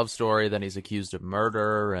has this love story, then he's accused of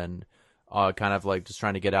murder, and kind of like just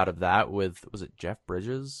trying to get out of that with, was it Jeff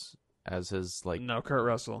Bridges as his like? No, Kurt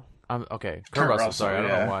Russell. Okay, Kurt Russell. Russell, Sorry, I don't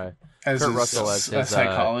yeah. know why. as Kurt his- Russell as a his,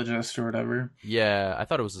 psychologist or whatever. Yeah, I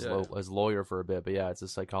thought it was his, Yeah. his lawyer for a bit, but yeah, it's a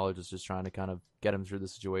psychologist just trying to kind of get him through the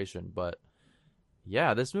situation. But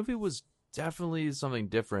yeah, this movie was definitely something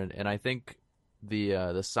different, and I think the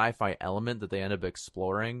sci-fi element that they end up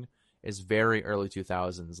exploring is very early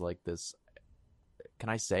 2000s, like this. Can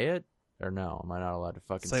I say it or no? Am I not allowed to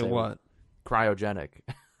fucking Say say what? it? Cryogenic.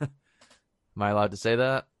 Am I allowed to say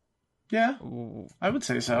that? Yeah, Ooh. I would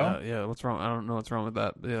say so. Yeah, what's wrong? I don't know what's wrong with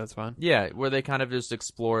that. Yeah, that's fine. Yeah, where they kind of just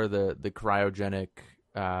explore the cryogenic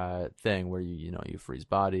thing where you freeze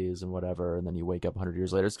bodies and whatever, and then you wake up 100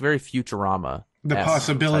 years later. It's very Futurama. The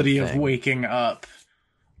possibility of waking up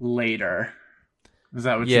later. Is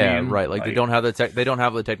that what you Yeah, mean? right. Like they don't have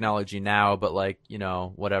the technology now, but like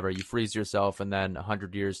whatever, you freeze yourself, and then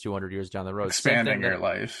 100 years, 200 years down the road, same expanding thing your that-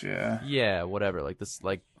 life. Yeah. Yeah, whatever. Like this,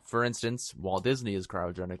 like for instance, Walt Disney is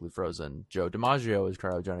cryogenically frozen. Joe DiMaggio is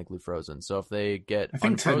cryogenically frozen. So if they get I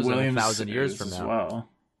think Ted unfrozen Williams 1,000 years is from as now, well.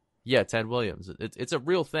 yeah, Ted Williams. It's a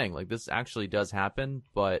real thing. Like this actually does happen,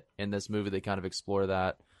 but in this movie they kind of explore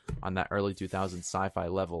that on that early 2000s sci-fi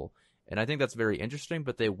level, and I think that's very interesting.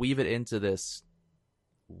 But they weave it into this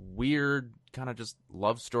weird kind of just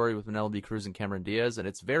love story with Penelope Cruz and Cameron Diaz, and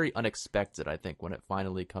it's very unexpected, I think, when it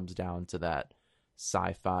finally comes down to that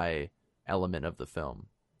sci-fi element of the film.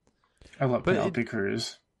 I love But Penelope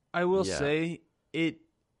Cruz. I will Yeah. say it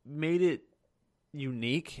made it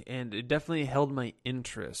unique, and it definitely held my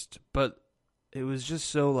interest. But it was just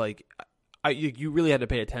so like, you really had to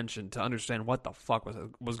pay attention to understand what the fuck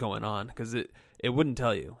was going on, because it wouldn't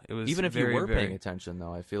tell you. It was Even if very, you were very, paying attention,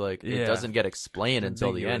 though, I feel like Yeah. it doesn't get explained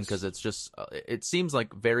until the end, Ambiguous. because it's just it seems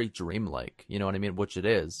like very dreamlike. You know what I mean? Which it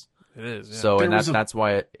is. It is. Yeah. So, There and was that's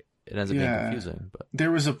why it ends up being Yeah. confusing. But There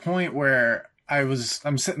was a point where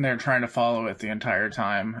I'm sitting there trying to follow it the entire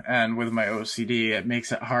time, and with my OCD, it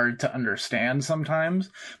makes it hard to understand sometimes.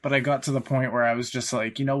 But I got to the point where I was just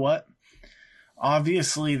like, you know what?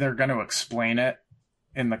 Obviously, they're going to explain it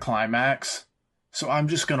in the climax, so I'm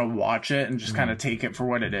just going to watch it and just kind of take it for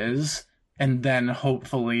what it is, and then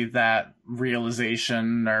hopefully that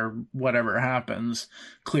realization or whatever happens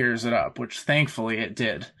clears it up, which thankfully it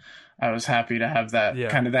did. I was happy to have that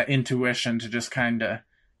kind of that intuition to just kind of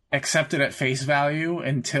accept it at face value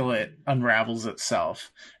until it unravels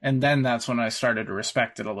itself. And then that's when I started to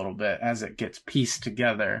respect it a little bit as it gets pieced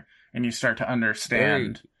together and you start to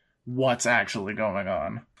understand what's actually going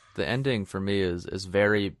on. The ending for me is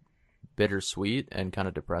very bittersweet and kind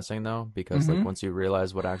of depressing though, because like once you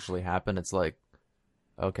realize what actually happened, it's like,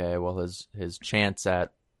 okay, well his chance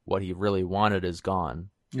at what he really wanted is gone.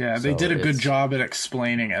 Yeah, they did a good job at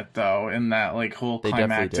explaining it though, in that like whole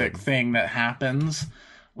climactic thing that happens.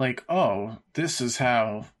 Like, oh, this is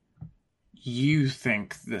how you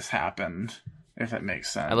think this happened, if it makes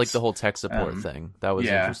sense. I like the whole tech support thing. That was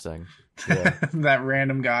interesting. Yeah. That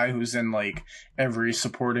random guy who's in like every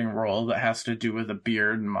supporting role that has to do with a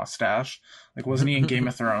beard and mustache. Like, wasn't he in Game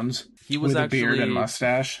of Thrones? He was with actually a beard and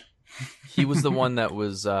mustache. He was the one that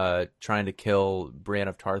was trying to kill Brienne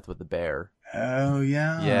of Tarth with the bear. Oh,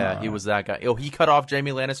 yeah. Yeah, he was that guy. Oh, he cut off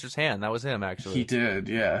Jaime Lannister's hand. That was him, actually. He did,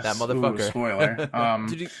 yes. That motherfucker. Ooh, spoiler.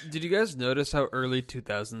 Did you guys notice how early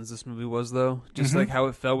 2000s this movie was, though? Just like how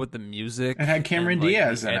it felt with the music. It had Cameron and, like,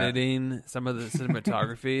 Diaz the in editing, some of the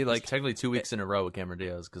cinematography. Like technically 2 weeks in a row with Cameron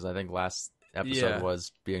Diaz, because I think last episode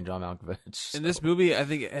was being John Malkovich. So. In this movie, I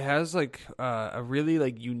think it has like a really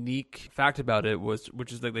like unique fact about it,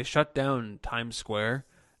 which is like they shut down Times Square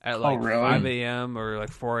at like 5 a.m. or like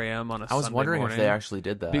 4 a.m. on a Sunday morning. I was wondering if they actually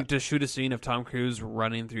did that. To shoot a scene of Tom Cruise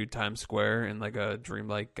running through Times Square in like a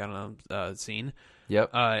dreamlike, I don't know, scene. Yep.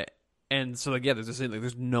 And so like, yeah, there's a scene, like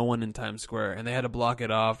there's no one in Times Square and they had to block it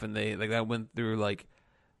off and they like that went through like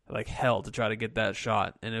hell to try to get that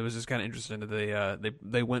shot, and it was just kind of interesting that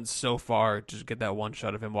they went so far to just get that one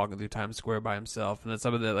shot of him walking through Times Square by himself, and that's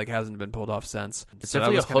something that like hasn't been pulled off since. It's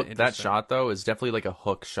definitely a hook. That shot though is definitely like a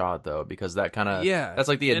hook shot though, because that kind of that's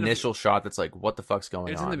like the initial shot that's like, what the fuck's going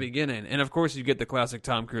on? It's in the beginning, and of course you get the classic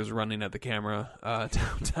Tom Cruise running at the camera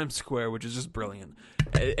down Times Square, which is just brilliant.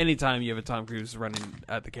 Anytime you have a Tom Cruise running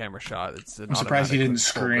at the camera shot, I'm surprised he didn't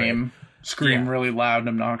scream really loud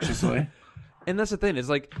and obnoxiously. And that's the thing, is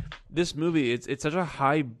like this movie, it's such a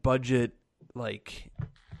high budget like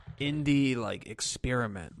indie like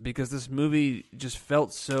experiment, because this movie just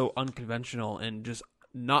felt so unconventional and just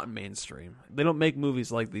not mainstream. They don't make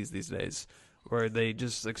movies like these days, where they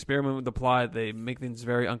just experiment with the plot, they make things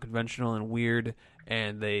very unconventional and weird,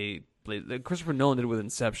 and Christopher Nolan did it with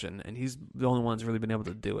Inception, and he's the only one that's really been able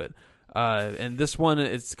to do it. And this one,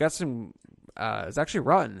 it's got some. It's actually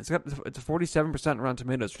rotten. It's a 47% Rotten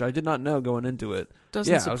Tomatoes, which I did not know going into it.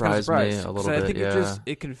 Doesn't surprise me a little bit. I think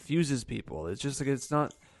it confuses people. It's just like it's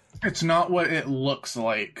not. It's not what it looks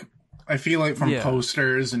like. I feel like from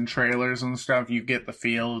posters and trailers and stuff, you get the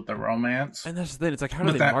feel of the romance. And that's the thing. It's like, how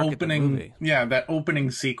do they market the movie? Yeah, that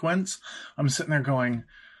opening sequence. I'm sitting there going,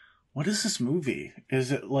 "What is this movie?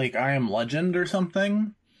 Is it like I Am Legend or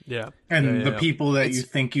something?" Yeah. And the people that you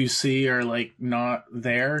think you see are like not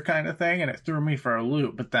there kind of thing, and it threw me for a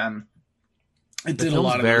loop, but then it did a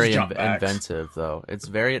lot of very jump backs. Inventive though. It's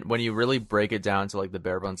very, when you really break it down to like the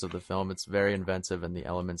bare bones of the film, it's very inventive in the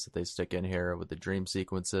elements that they stick in here with the dream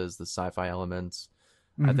sequences, the sci-fi elements.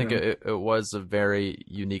 I think it was a very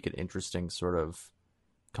unique and interesting sort of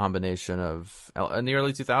combination of in the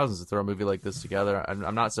early 2000s to throw a movie like this together.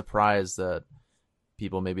 I'm not surprised that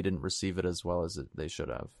people maybe didn't receive it as well as they should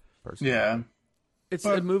have. Personally. Yeah, it's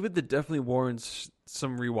a movie that definitely warrants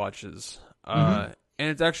some rewatches. And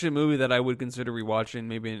it's actually a movie that I would consider rewatching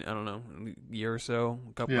maybe in, I don't know, a year or so,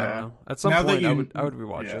 a couple. I don't know. At some point, I would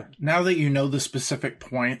rewatch it. Now that you know the specific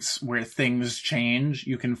points where things change,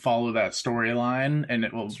 you can follow that storyline, and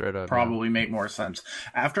it will probably make more sense.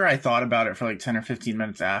 After I thought about it for like 10 or 15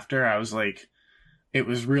 minutes after, I was like, it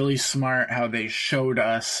was really smart how they showed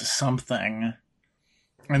us something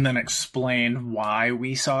and then explained why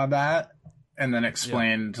we saw that, and then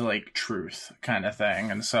explained like truth kind of thing.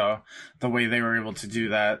 And so the way they were able to do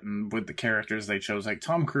that, and with the characters they chose, like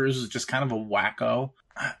Tom Cruise was just kind of a wacko.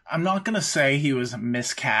 I'm not going to say he was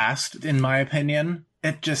miscast, in my opinion.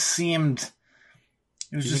 It just seemed,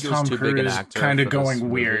 it was just Tom Cruise kind of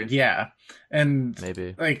going weird. Yeah. And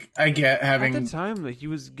maybe like, I get having, at the time, like, he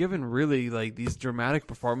was given really like these dramatic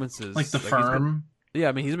performances, like The Firm. Yeah,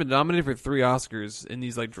 I mean, he's been nominated for 3 Oscars in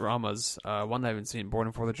these like dramas. One I haven't seen, Born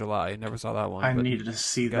on 4th of July. Never saw that one. I needed to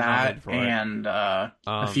see that, and A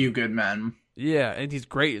Few Good Men. Yeah, and he's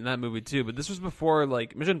great in that movie too. But this was before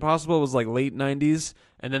like Mission Impossible was like late 90s,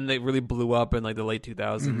 and then they really blew up in like the late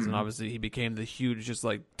 2000s. And obviously he became the huge, just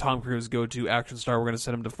like Tom Cruise go-to action star. We're gonna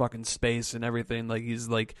send him to fucking space and everything. Like he's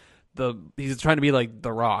like he's trying to be like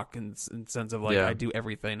The Rock in sense of like Yeah. I do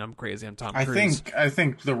everything. I'm crazy. I'm Tom I Cruise.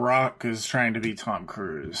 think The Rock is trying to be Tom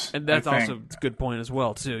Cruise. And that's I think. also a good point as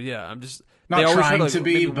well too. Yeah, I'm just Not they always try trying to, to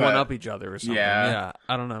be, maybe but one up each other or something. yeah. Yeah,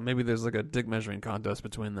 I don't know. Maybe there's like a dick measuring contest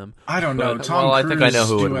between them. I don't know. But- Tom well, I Cruise think I know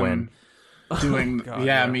who would doing, win. Doing, God,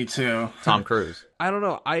 yeah, yeah. me too. Tom Cruise. I don't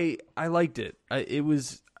know. I liked it. It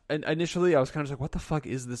was initially I was kind of like, what the fuck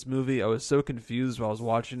is this movie? I was so confused while I was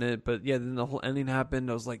watching it. But yeah, then the whole ending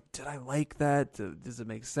happened. I was like, did I like that? Does it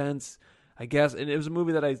make sense? I guess. And it was a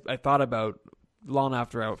movie that I thought about long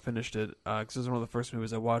after I finished it because it was one of the first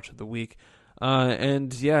movies I watched of the week.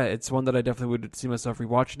 And yeah, it's one that I definitely would see myself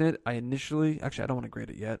rewatching it. I don't want to grade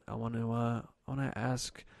it yet. I want to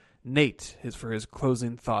ask Nate for his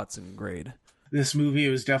closing thoughts and grade. This movie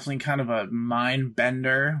was definitely kind of a mind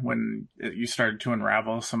bender when you started to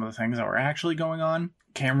unravel some of the things that were actually going on.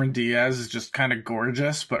 Cameron Diaz is just kind of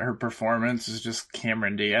gorgeous, but her performance is just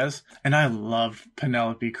Cameron Diaz. And I loved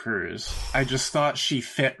Penelope Cruz. I just thought she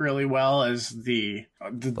fit really well as the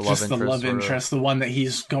love interest, the one that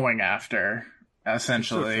he's going after,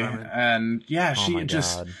 essentially. And yeah,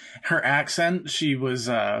 her accent, she was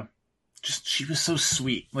so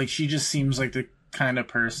sweet. Like, she just seems like the kind of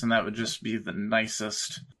person that would just be the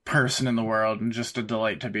nicest person in the world and just a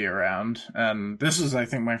delight to be around. And this is, I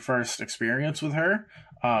think, my first experience with her.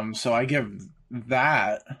 So I give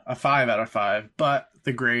that a 5 out of 5, but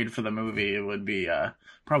the grade for the movie would be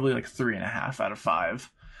probably like 3.5 out of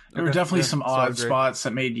 5. There were definitely some odd spots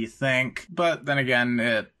that made you think, but then again,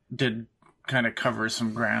 it did kind of cover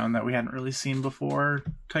some ground that we hadn't really seen before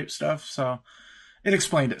type stuff. So it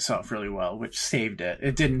explained itself really well, which saved it.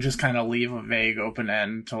 It didn't just kind of leave a vague open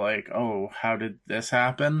end to like, oh, how did this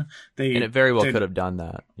happen? And it very well could have done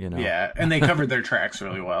that, you know? Yeah, and they covered their tracks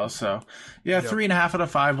really well. So, yeah, 3.5 out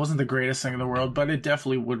of 5 wasn't the greatest thing in the world, but it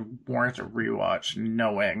definitely would warrant a rewatch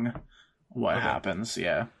knowing what happens.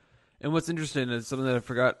 Yeah. And what's interesting is something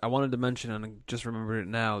that I wanted to mention, and I just remembered it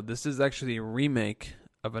now. This is actually a remake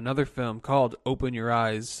of another film called Open Your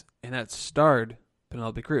Eyes, and that starred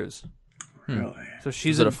Penelope Cruz. Really? So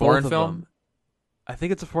she's Is it in a foreign both of film? them. I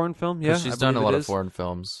think it's a foreign film. Yeah, She's I done a believe lot it of is. foreign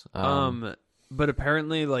films. But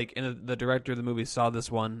apparently, like, the director of the movie saw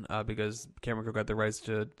this one because Cameron Crowe got the rights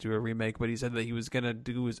to do a remake. But he said that he was gonna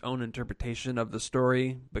do his own interpretation of the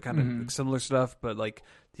story, but kind of like similar stuff. But like,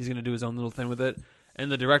 he's gonna do his own little thing with it.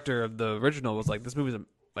 And the director of the original was like, "This movie's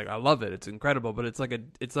like, I love it. It's incredible, but it's like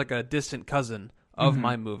a distant cousin of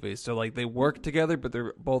my movie. So like, they work together, but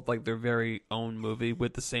they're both like their very own movie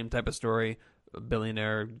with the same type of story. A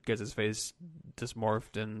billionaire gets his face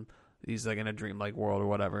dysmorphed and he's like in a dreamlike world or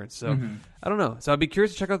whatever. So I don't know. So I'd be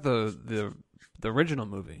curious to check out the original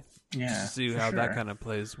movie. Yeah, to see how that kind of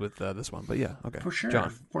plays with this one. But yeah, okay. For sure.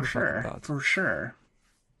 John, For sure.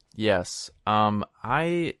 Yes.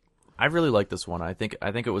 I really like this one. I think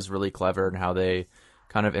it was really clever in how they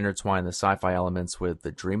kind of intertwine the sci-fi elements with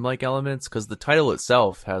the dreamlike elements, because the title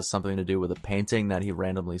itself has something to do with a painting that he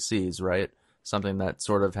randomly sees, right? Something that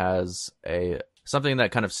sort of has something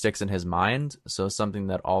that kind of sticks in his mind. So something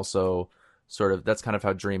that also sort of, that's kind of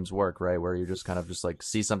how dreams work, right? Where you just kind of just like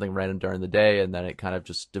see something random during the day and then it kind of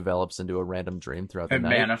just develops into a random dream throughout the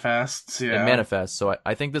night. It manifests, yeah. It manifests. So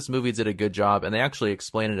I think this movie did a good job, and they actually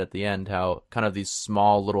explain it at the end, how kind of these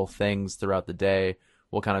small little things throughout the day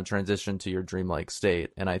will kind of transition to your dreamlike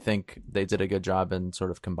state. And I think they did a good job in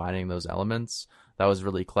sort of combining those elements. That was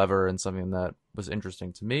really clever and something that was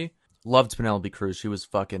interesting to me. Loved Penelope Cruz. She was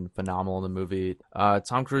fucking phenomenal in the movie.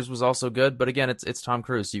 Tom Cruise was also good, but again, it's Tom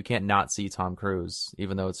Cruise, so you can't not see Tom Cruise,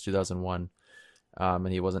 even though it's 2001. And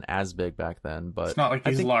he wasn't as big back then. But it's not like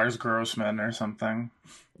he's Lars Grossman or something.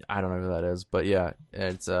 I don't know who that is, but yeah,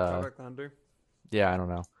 it's Tropic Thunder. Yeah, I don't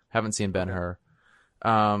know. Haven't seen Ben-Hur.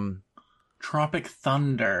 Tropic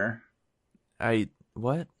Thunder.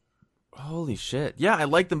 What? Holy shit. Yeah, I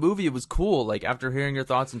liked the movie. It was cool. Like, after hearing your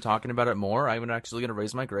thoughts and talking about it more, I'm actually going to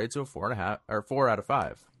raise my grade to a 4.5 or 4 out of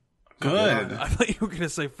 5. Good. I thought you were going to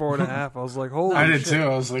say 4.5. I was like, holy I shit. did too.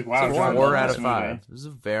 I was like, wow. So 4 out of 5. This is a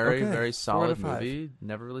very, Okay. very 4 solid out of 5. movie.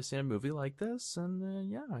 Never really seen a movie like this.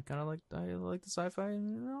 And yeah, I like the sci-fi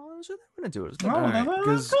and all that shit they're going to do. It was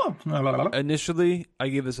good. Because initially, I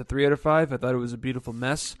gave this a 3 out of 5. I thought it was a beautiful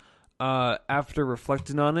mess. After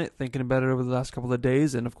reflecting on it, thinking about it over the last couple of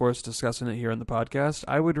days, and of course discussing it here on the podcast,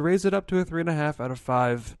 I would raise it up to a 3.5 out of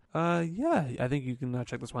 5. Yeah, I think you can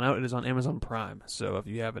check this one out. It is on Amazon Prime. So if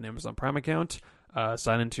you have an Amazon Prime account,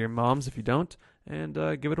 sign into your mom's if you don't, and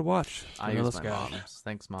give it a watch. I use my mom's.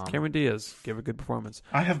 Thanks, Mom. Cameron Diaz, give a good performance.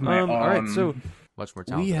 I have my own. All right, so Much more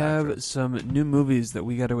talented We have actress. some new movies that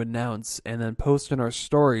we got to announce and then post in our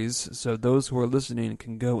stories, so those who are listening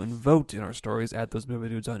can go and vote in our stories at those movie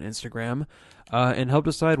dudes on Instagram, and help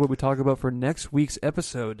decide what we talk about for next week's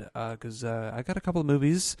episode. Because I got a couple of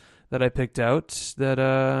movies that I picked out that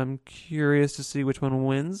I'm curious to see which one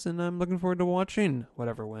wins, and I'm looking forward to watching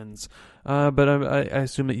whatever wins. But I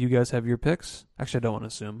assume that you guys have your picks. Actually, I don't want to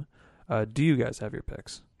assume. Do you guys have your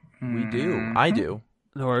picks? We do. I do.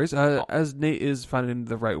 No worries. As Nate is finding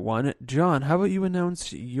the right one, John, how about you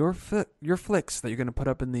announce your flicks that you're going to put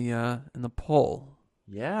up in the poll?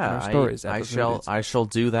 Yeah, our stories at I the shall. movies. I shall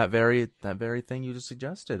do that very thing you just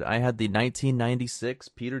suggested. I had the 1996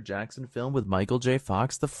 Peter Jackson film with Michael J.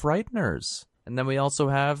 Fox, The Frighteners, and then we also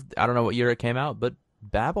have, I don't know what year it came out, but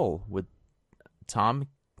Babel with Tom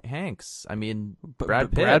Hanks. I mean,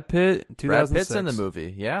 Brad Pitt. Brad Pitt, 2006. Brad Pitt's in the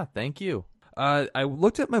movie. Yeah, thank you. I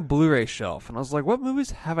looked at my Blu-ray shelf and I was like, what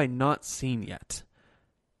movies have I not seen yet?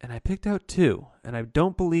 And I picked out 2, and I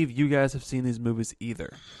don't believe you guys have seen these movies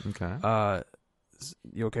either. Okay.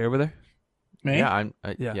 You okay over there? Me? Yeah,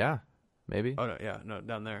 Yeah. yeah, maybe. Oh no, yeah, no,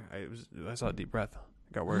 down there. I saw a deep breath.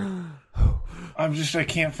 I got worried. I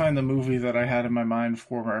can't find the movie that I had in my mind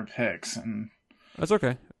for our picks, and That's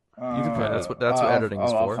okay. You can find it. That's what editing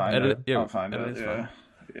is for. I'll find Edit it. it. Yeah, I'll find edit it. is Yeah. fine.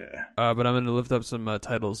 Yeah. But I'm going to lift up some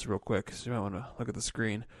titles real quick, so you might want to look at the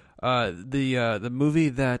screen. The movie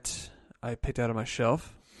that I picked out of my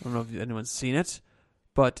shelf, I don't know if anyone's seen it,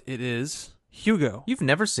 but it is Hugo. You've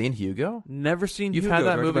never seen Hugo? Never seen You've Hugo. had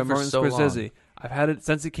that directed movie by for Martin so Scorsese. long. I've had it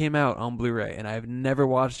since it came out on Blu-ray, and I've never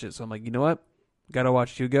watched it. So I'm like, you know what? Gotta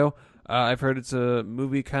watch Hugo. I've heard it's a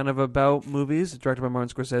movie kind of about movies, directed by Martin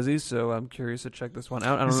Scorsese, so I'm curious to check this one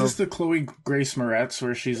out. I don't Is know. this the Chloe Grace Moretz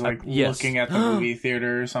where she's like yes. looking at the movie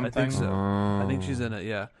theater or something? I think so. I think she's in it,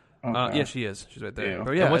 yeah. Okay. Yeah, she is. She's right there. Yeah.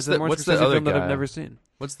 But yeah, And what's it's a Martin the Scorsese other film that I've guy? never seen.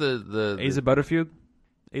 What's the Asa Butterfield?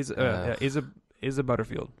 Asa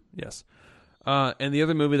Butterfield, yes. And the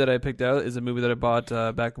other movie that I picked out is a movie that I bought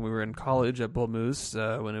back when we were in college at Bull Moose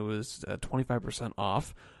when it was 25%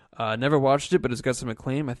 off. Never watched it, but it's got some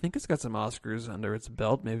acclaim. I think it's got some Oscars under its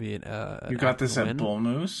belt. Maybe You got this at Bull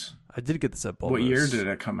Moose? I did get this at Bull What Moose. year did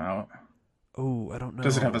it come out? Oh, I don't know.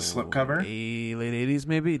 Does it have a slipcover? Late 80s,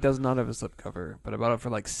 maybe? It does not have a slipcover, but I bought it for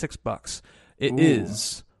like $6. It Ooh.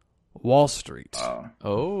 is Wall Street.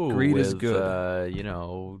 Oh, Greed is with, good.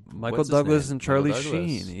 Michael what's his Douglas name? and Charlie Michael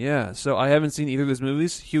Douglas. Sheen. Yeah. So I haven't seen either of those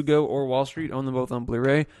movies, Hugo or Wall Street. Own them both on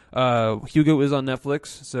Blu-ray. Hugo is on Netflix.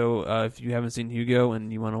 So if you haven't seen Hugo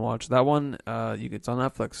and you want to watch that one, it's on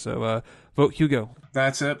Netflix. So vote Hugo.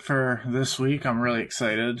 That's it for this week. I'm really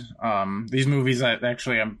excited. These movies,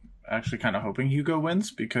 I'm actually kind of hoping Hugo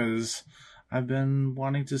wins because I've been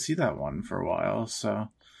wanting to see that one for a while. So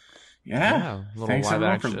yeah, a little thanks live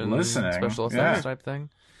everyone action for listening. special effects type thing.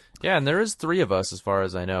 Yeah, and there is 3 of us as far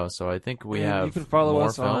as I know, so I think we have. You can follow more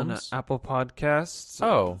us on films. Apple Podcasts.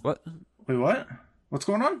 Oh. What? Wait, what? What's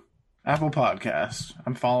going on? Apple Podcast.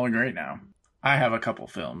 I'm following right now. I have a couple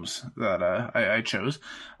films that I chose.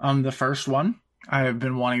 The first one I have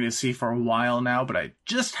been wanting to see for a while now, but I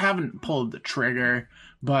just haven't pulled the trigger.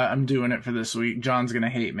 But I'm doing it for this week. John's gonna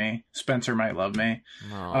hate me. Spencer might love me.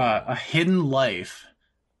 No. A Hidden Life,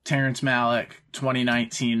 Terrence Malick,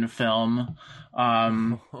 2019 film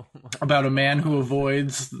about a man who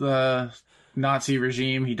avoids the Nazi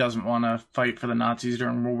regime. He doesn't want to fight for the Nazis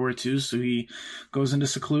during World War II, so he goes into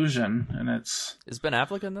seclusion. And Is Ben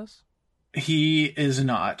Affleck in this? he is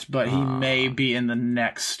not, but he may be in the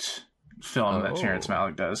next film that Terrence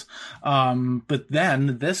Malick does. But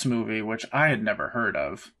then this movie, which I had never heard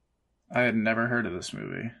of. I had never heard of this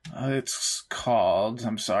movie. It's called,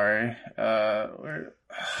 I'm sorry. I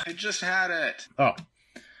just had it. Oh,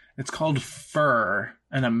 it's called Fur,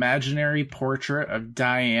 an imaginary portrait of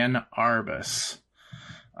Diane Arbus.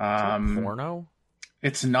 Porno?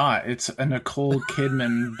 It's not. It's a Nicole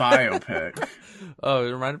Kidman biopic. Oh,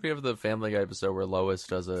 it reminded me of the Family Guy episode where Lois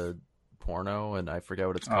does a porno, and I forget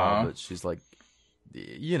what it's called, but she's like,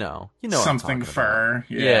 you know what I'm Something talking fur. about.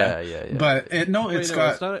 Yeah. But it's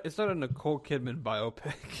not a Nicole Kidman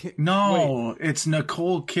biopic. No, it's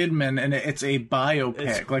Nicole Kidman, and it's a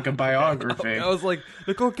biopic, like a biography. I was like,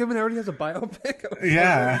 Nicole Kidman already has a biopic?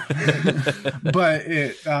 Yeah. But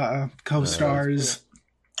it co-stars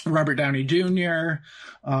Robert Downey Jr.,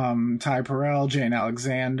 Ty Burrell, Jane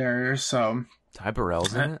Alexander. So Ty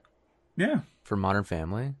Burrell's in it? Yeah. For Modern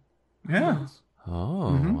Family? Yeah.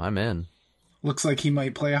 Oh, I'm in. Looks like he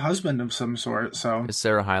might play a husband of some sort. So Is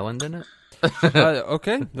Sarah Hyland in it?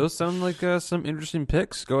 Okay, those sound like some interesting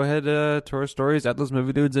picks. Go ahead to our stories at those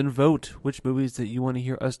movie dudes and vote which movies that you want to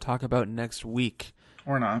hear us talk about next week.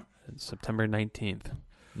 Or not. September 19th.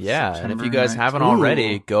 Yeah, and if September you guys 9th. haven't Ooh.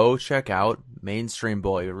 already, go check out Mainstream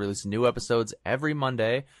Boy. We release new episodes every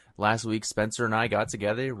Monday. Last week, Spencer and I got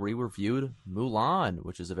together, reviewed Mulan,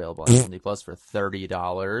 which is available on Disney Plus for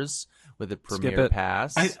 $30 with a premiere it.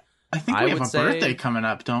 pass. I think I we have would a say- birthday coming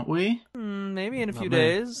up, don't we? Maybe in a few Not me.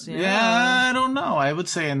 days. Yeah, I don't know. I would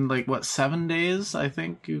say in 7 days. I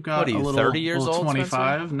think you got What are you, a little 30 years little old,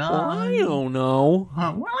 25. No, Well, I don't know.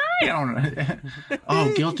 Well, I don't know.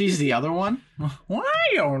 Oh, Guilty's the other one. Well,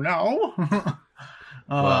 I don't know.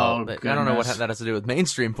 Well, I don't know what that has to do with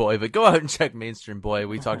Mainstream Boy, but go out and check Mainstream Boy.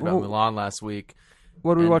 We talked about Well- Mulan last week.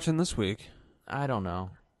 What are we And- watching this week? I don't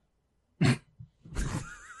know.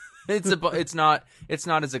 It's not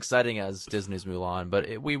as exciting as Disney's Mulan,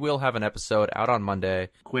 but we will have an episode out on Monday.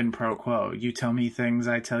 Quid pro quo. You tell me things,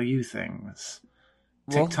 I tell you things.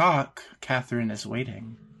 Well- TikTok. Catherine is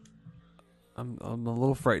waiting. I'm a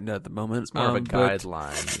little frightened at the moment. It's more of a but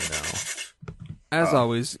guideline, as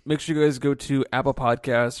always, make sure you guys go to Apple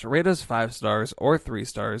Podcasts, rate us 5 stars or 3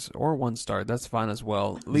 stars or 1 star. That's fine as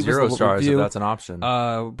well. Leave us a 0 little stars review. if that's an option.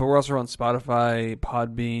 But we're also on Spotify,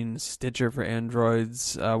 Podbean, Stitcher for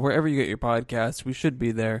Androids, wherever you get your podcasts. We should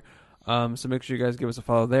be there. So make sure you guys give us a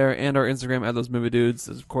follow there, and our Instagram at Those Movie Dudes.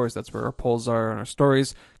 Of course, that's where our polls are and our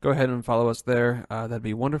stories. Go ahead and follow us there. That'd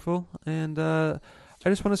be wonderful. And I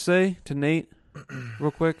just want to say to Nate, real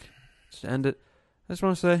quick, just to end it. I just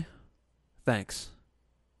want to say thanks,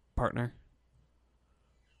 partner.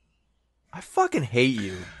 I fucking hate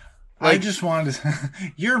you. I just wanted to...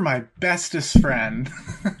 You're my bestest friend.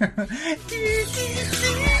 I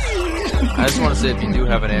just want to say, if you do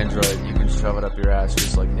have an Android, you can shove it up your ass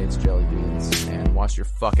just like Nate's jelly beans and wash your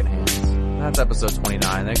fucking hands. That's episode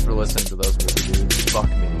 29. Thanks for listening to Those Movie Dudes. Fuck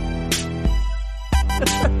me.